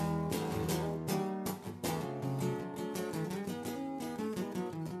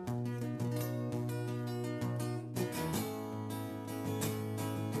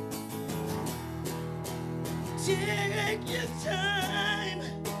 Take your time.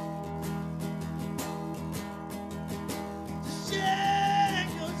 Just take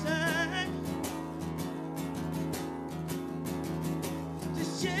your time.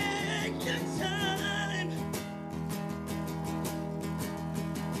 Just take your time.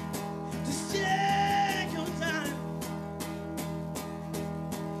 Just take your time.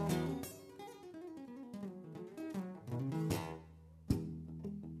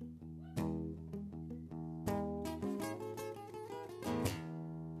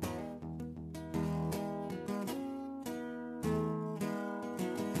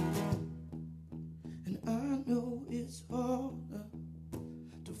 And I know it's hard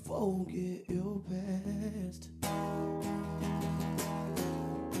to forget your past.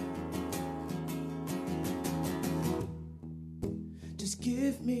 Just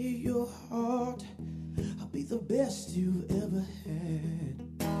give me your heart, I'll be the best you've ever had.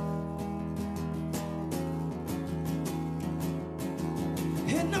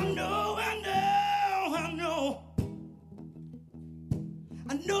 And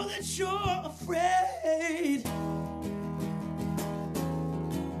I know that you're afraid.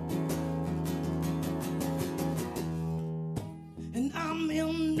 And I'm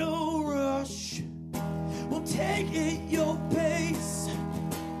in no rush. We'll take it your pace.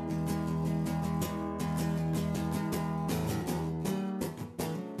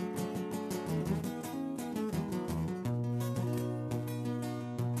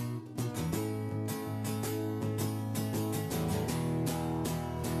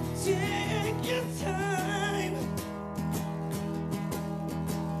 Take your time.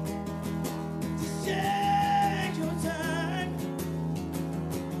 Just take your time.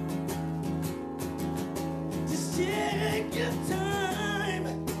 Just take your time.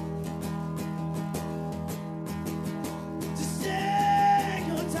 Just take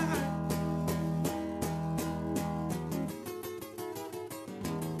your time.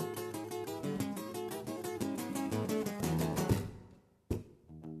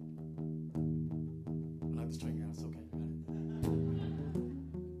 I like the string out, it's okay.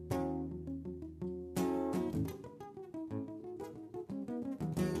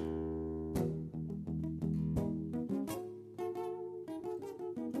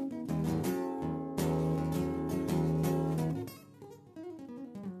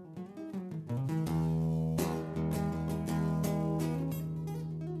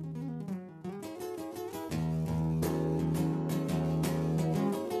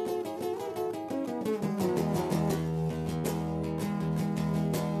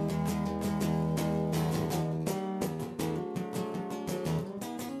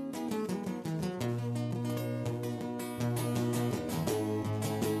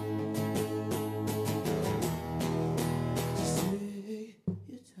 Just take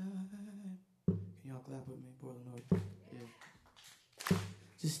your time. Can y'all clap with me, Portland North? Yeah.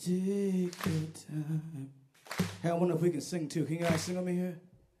 Just take your time. Hey, I wonder if we can sing too. Can you guys sing with me here?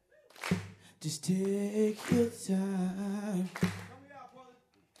 Just take your time.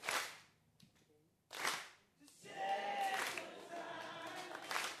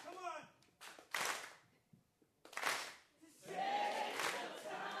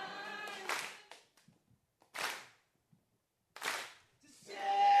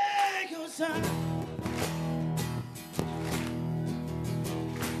 Take your time.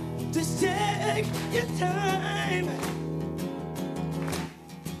 Just take your time.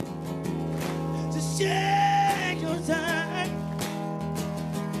 Just take your time.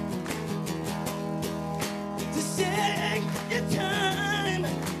 Just take your time.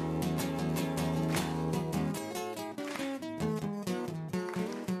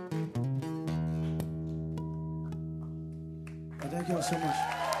 Thank y'all so much.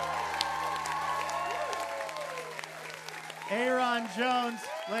 Ayron Jones,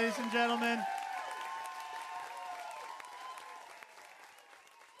 ladies and gentlemen.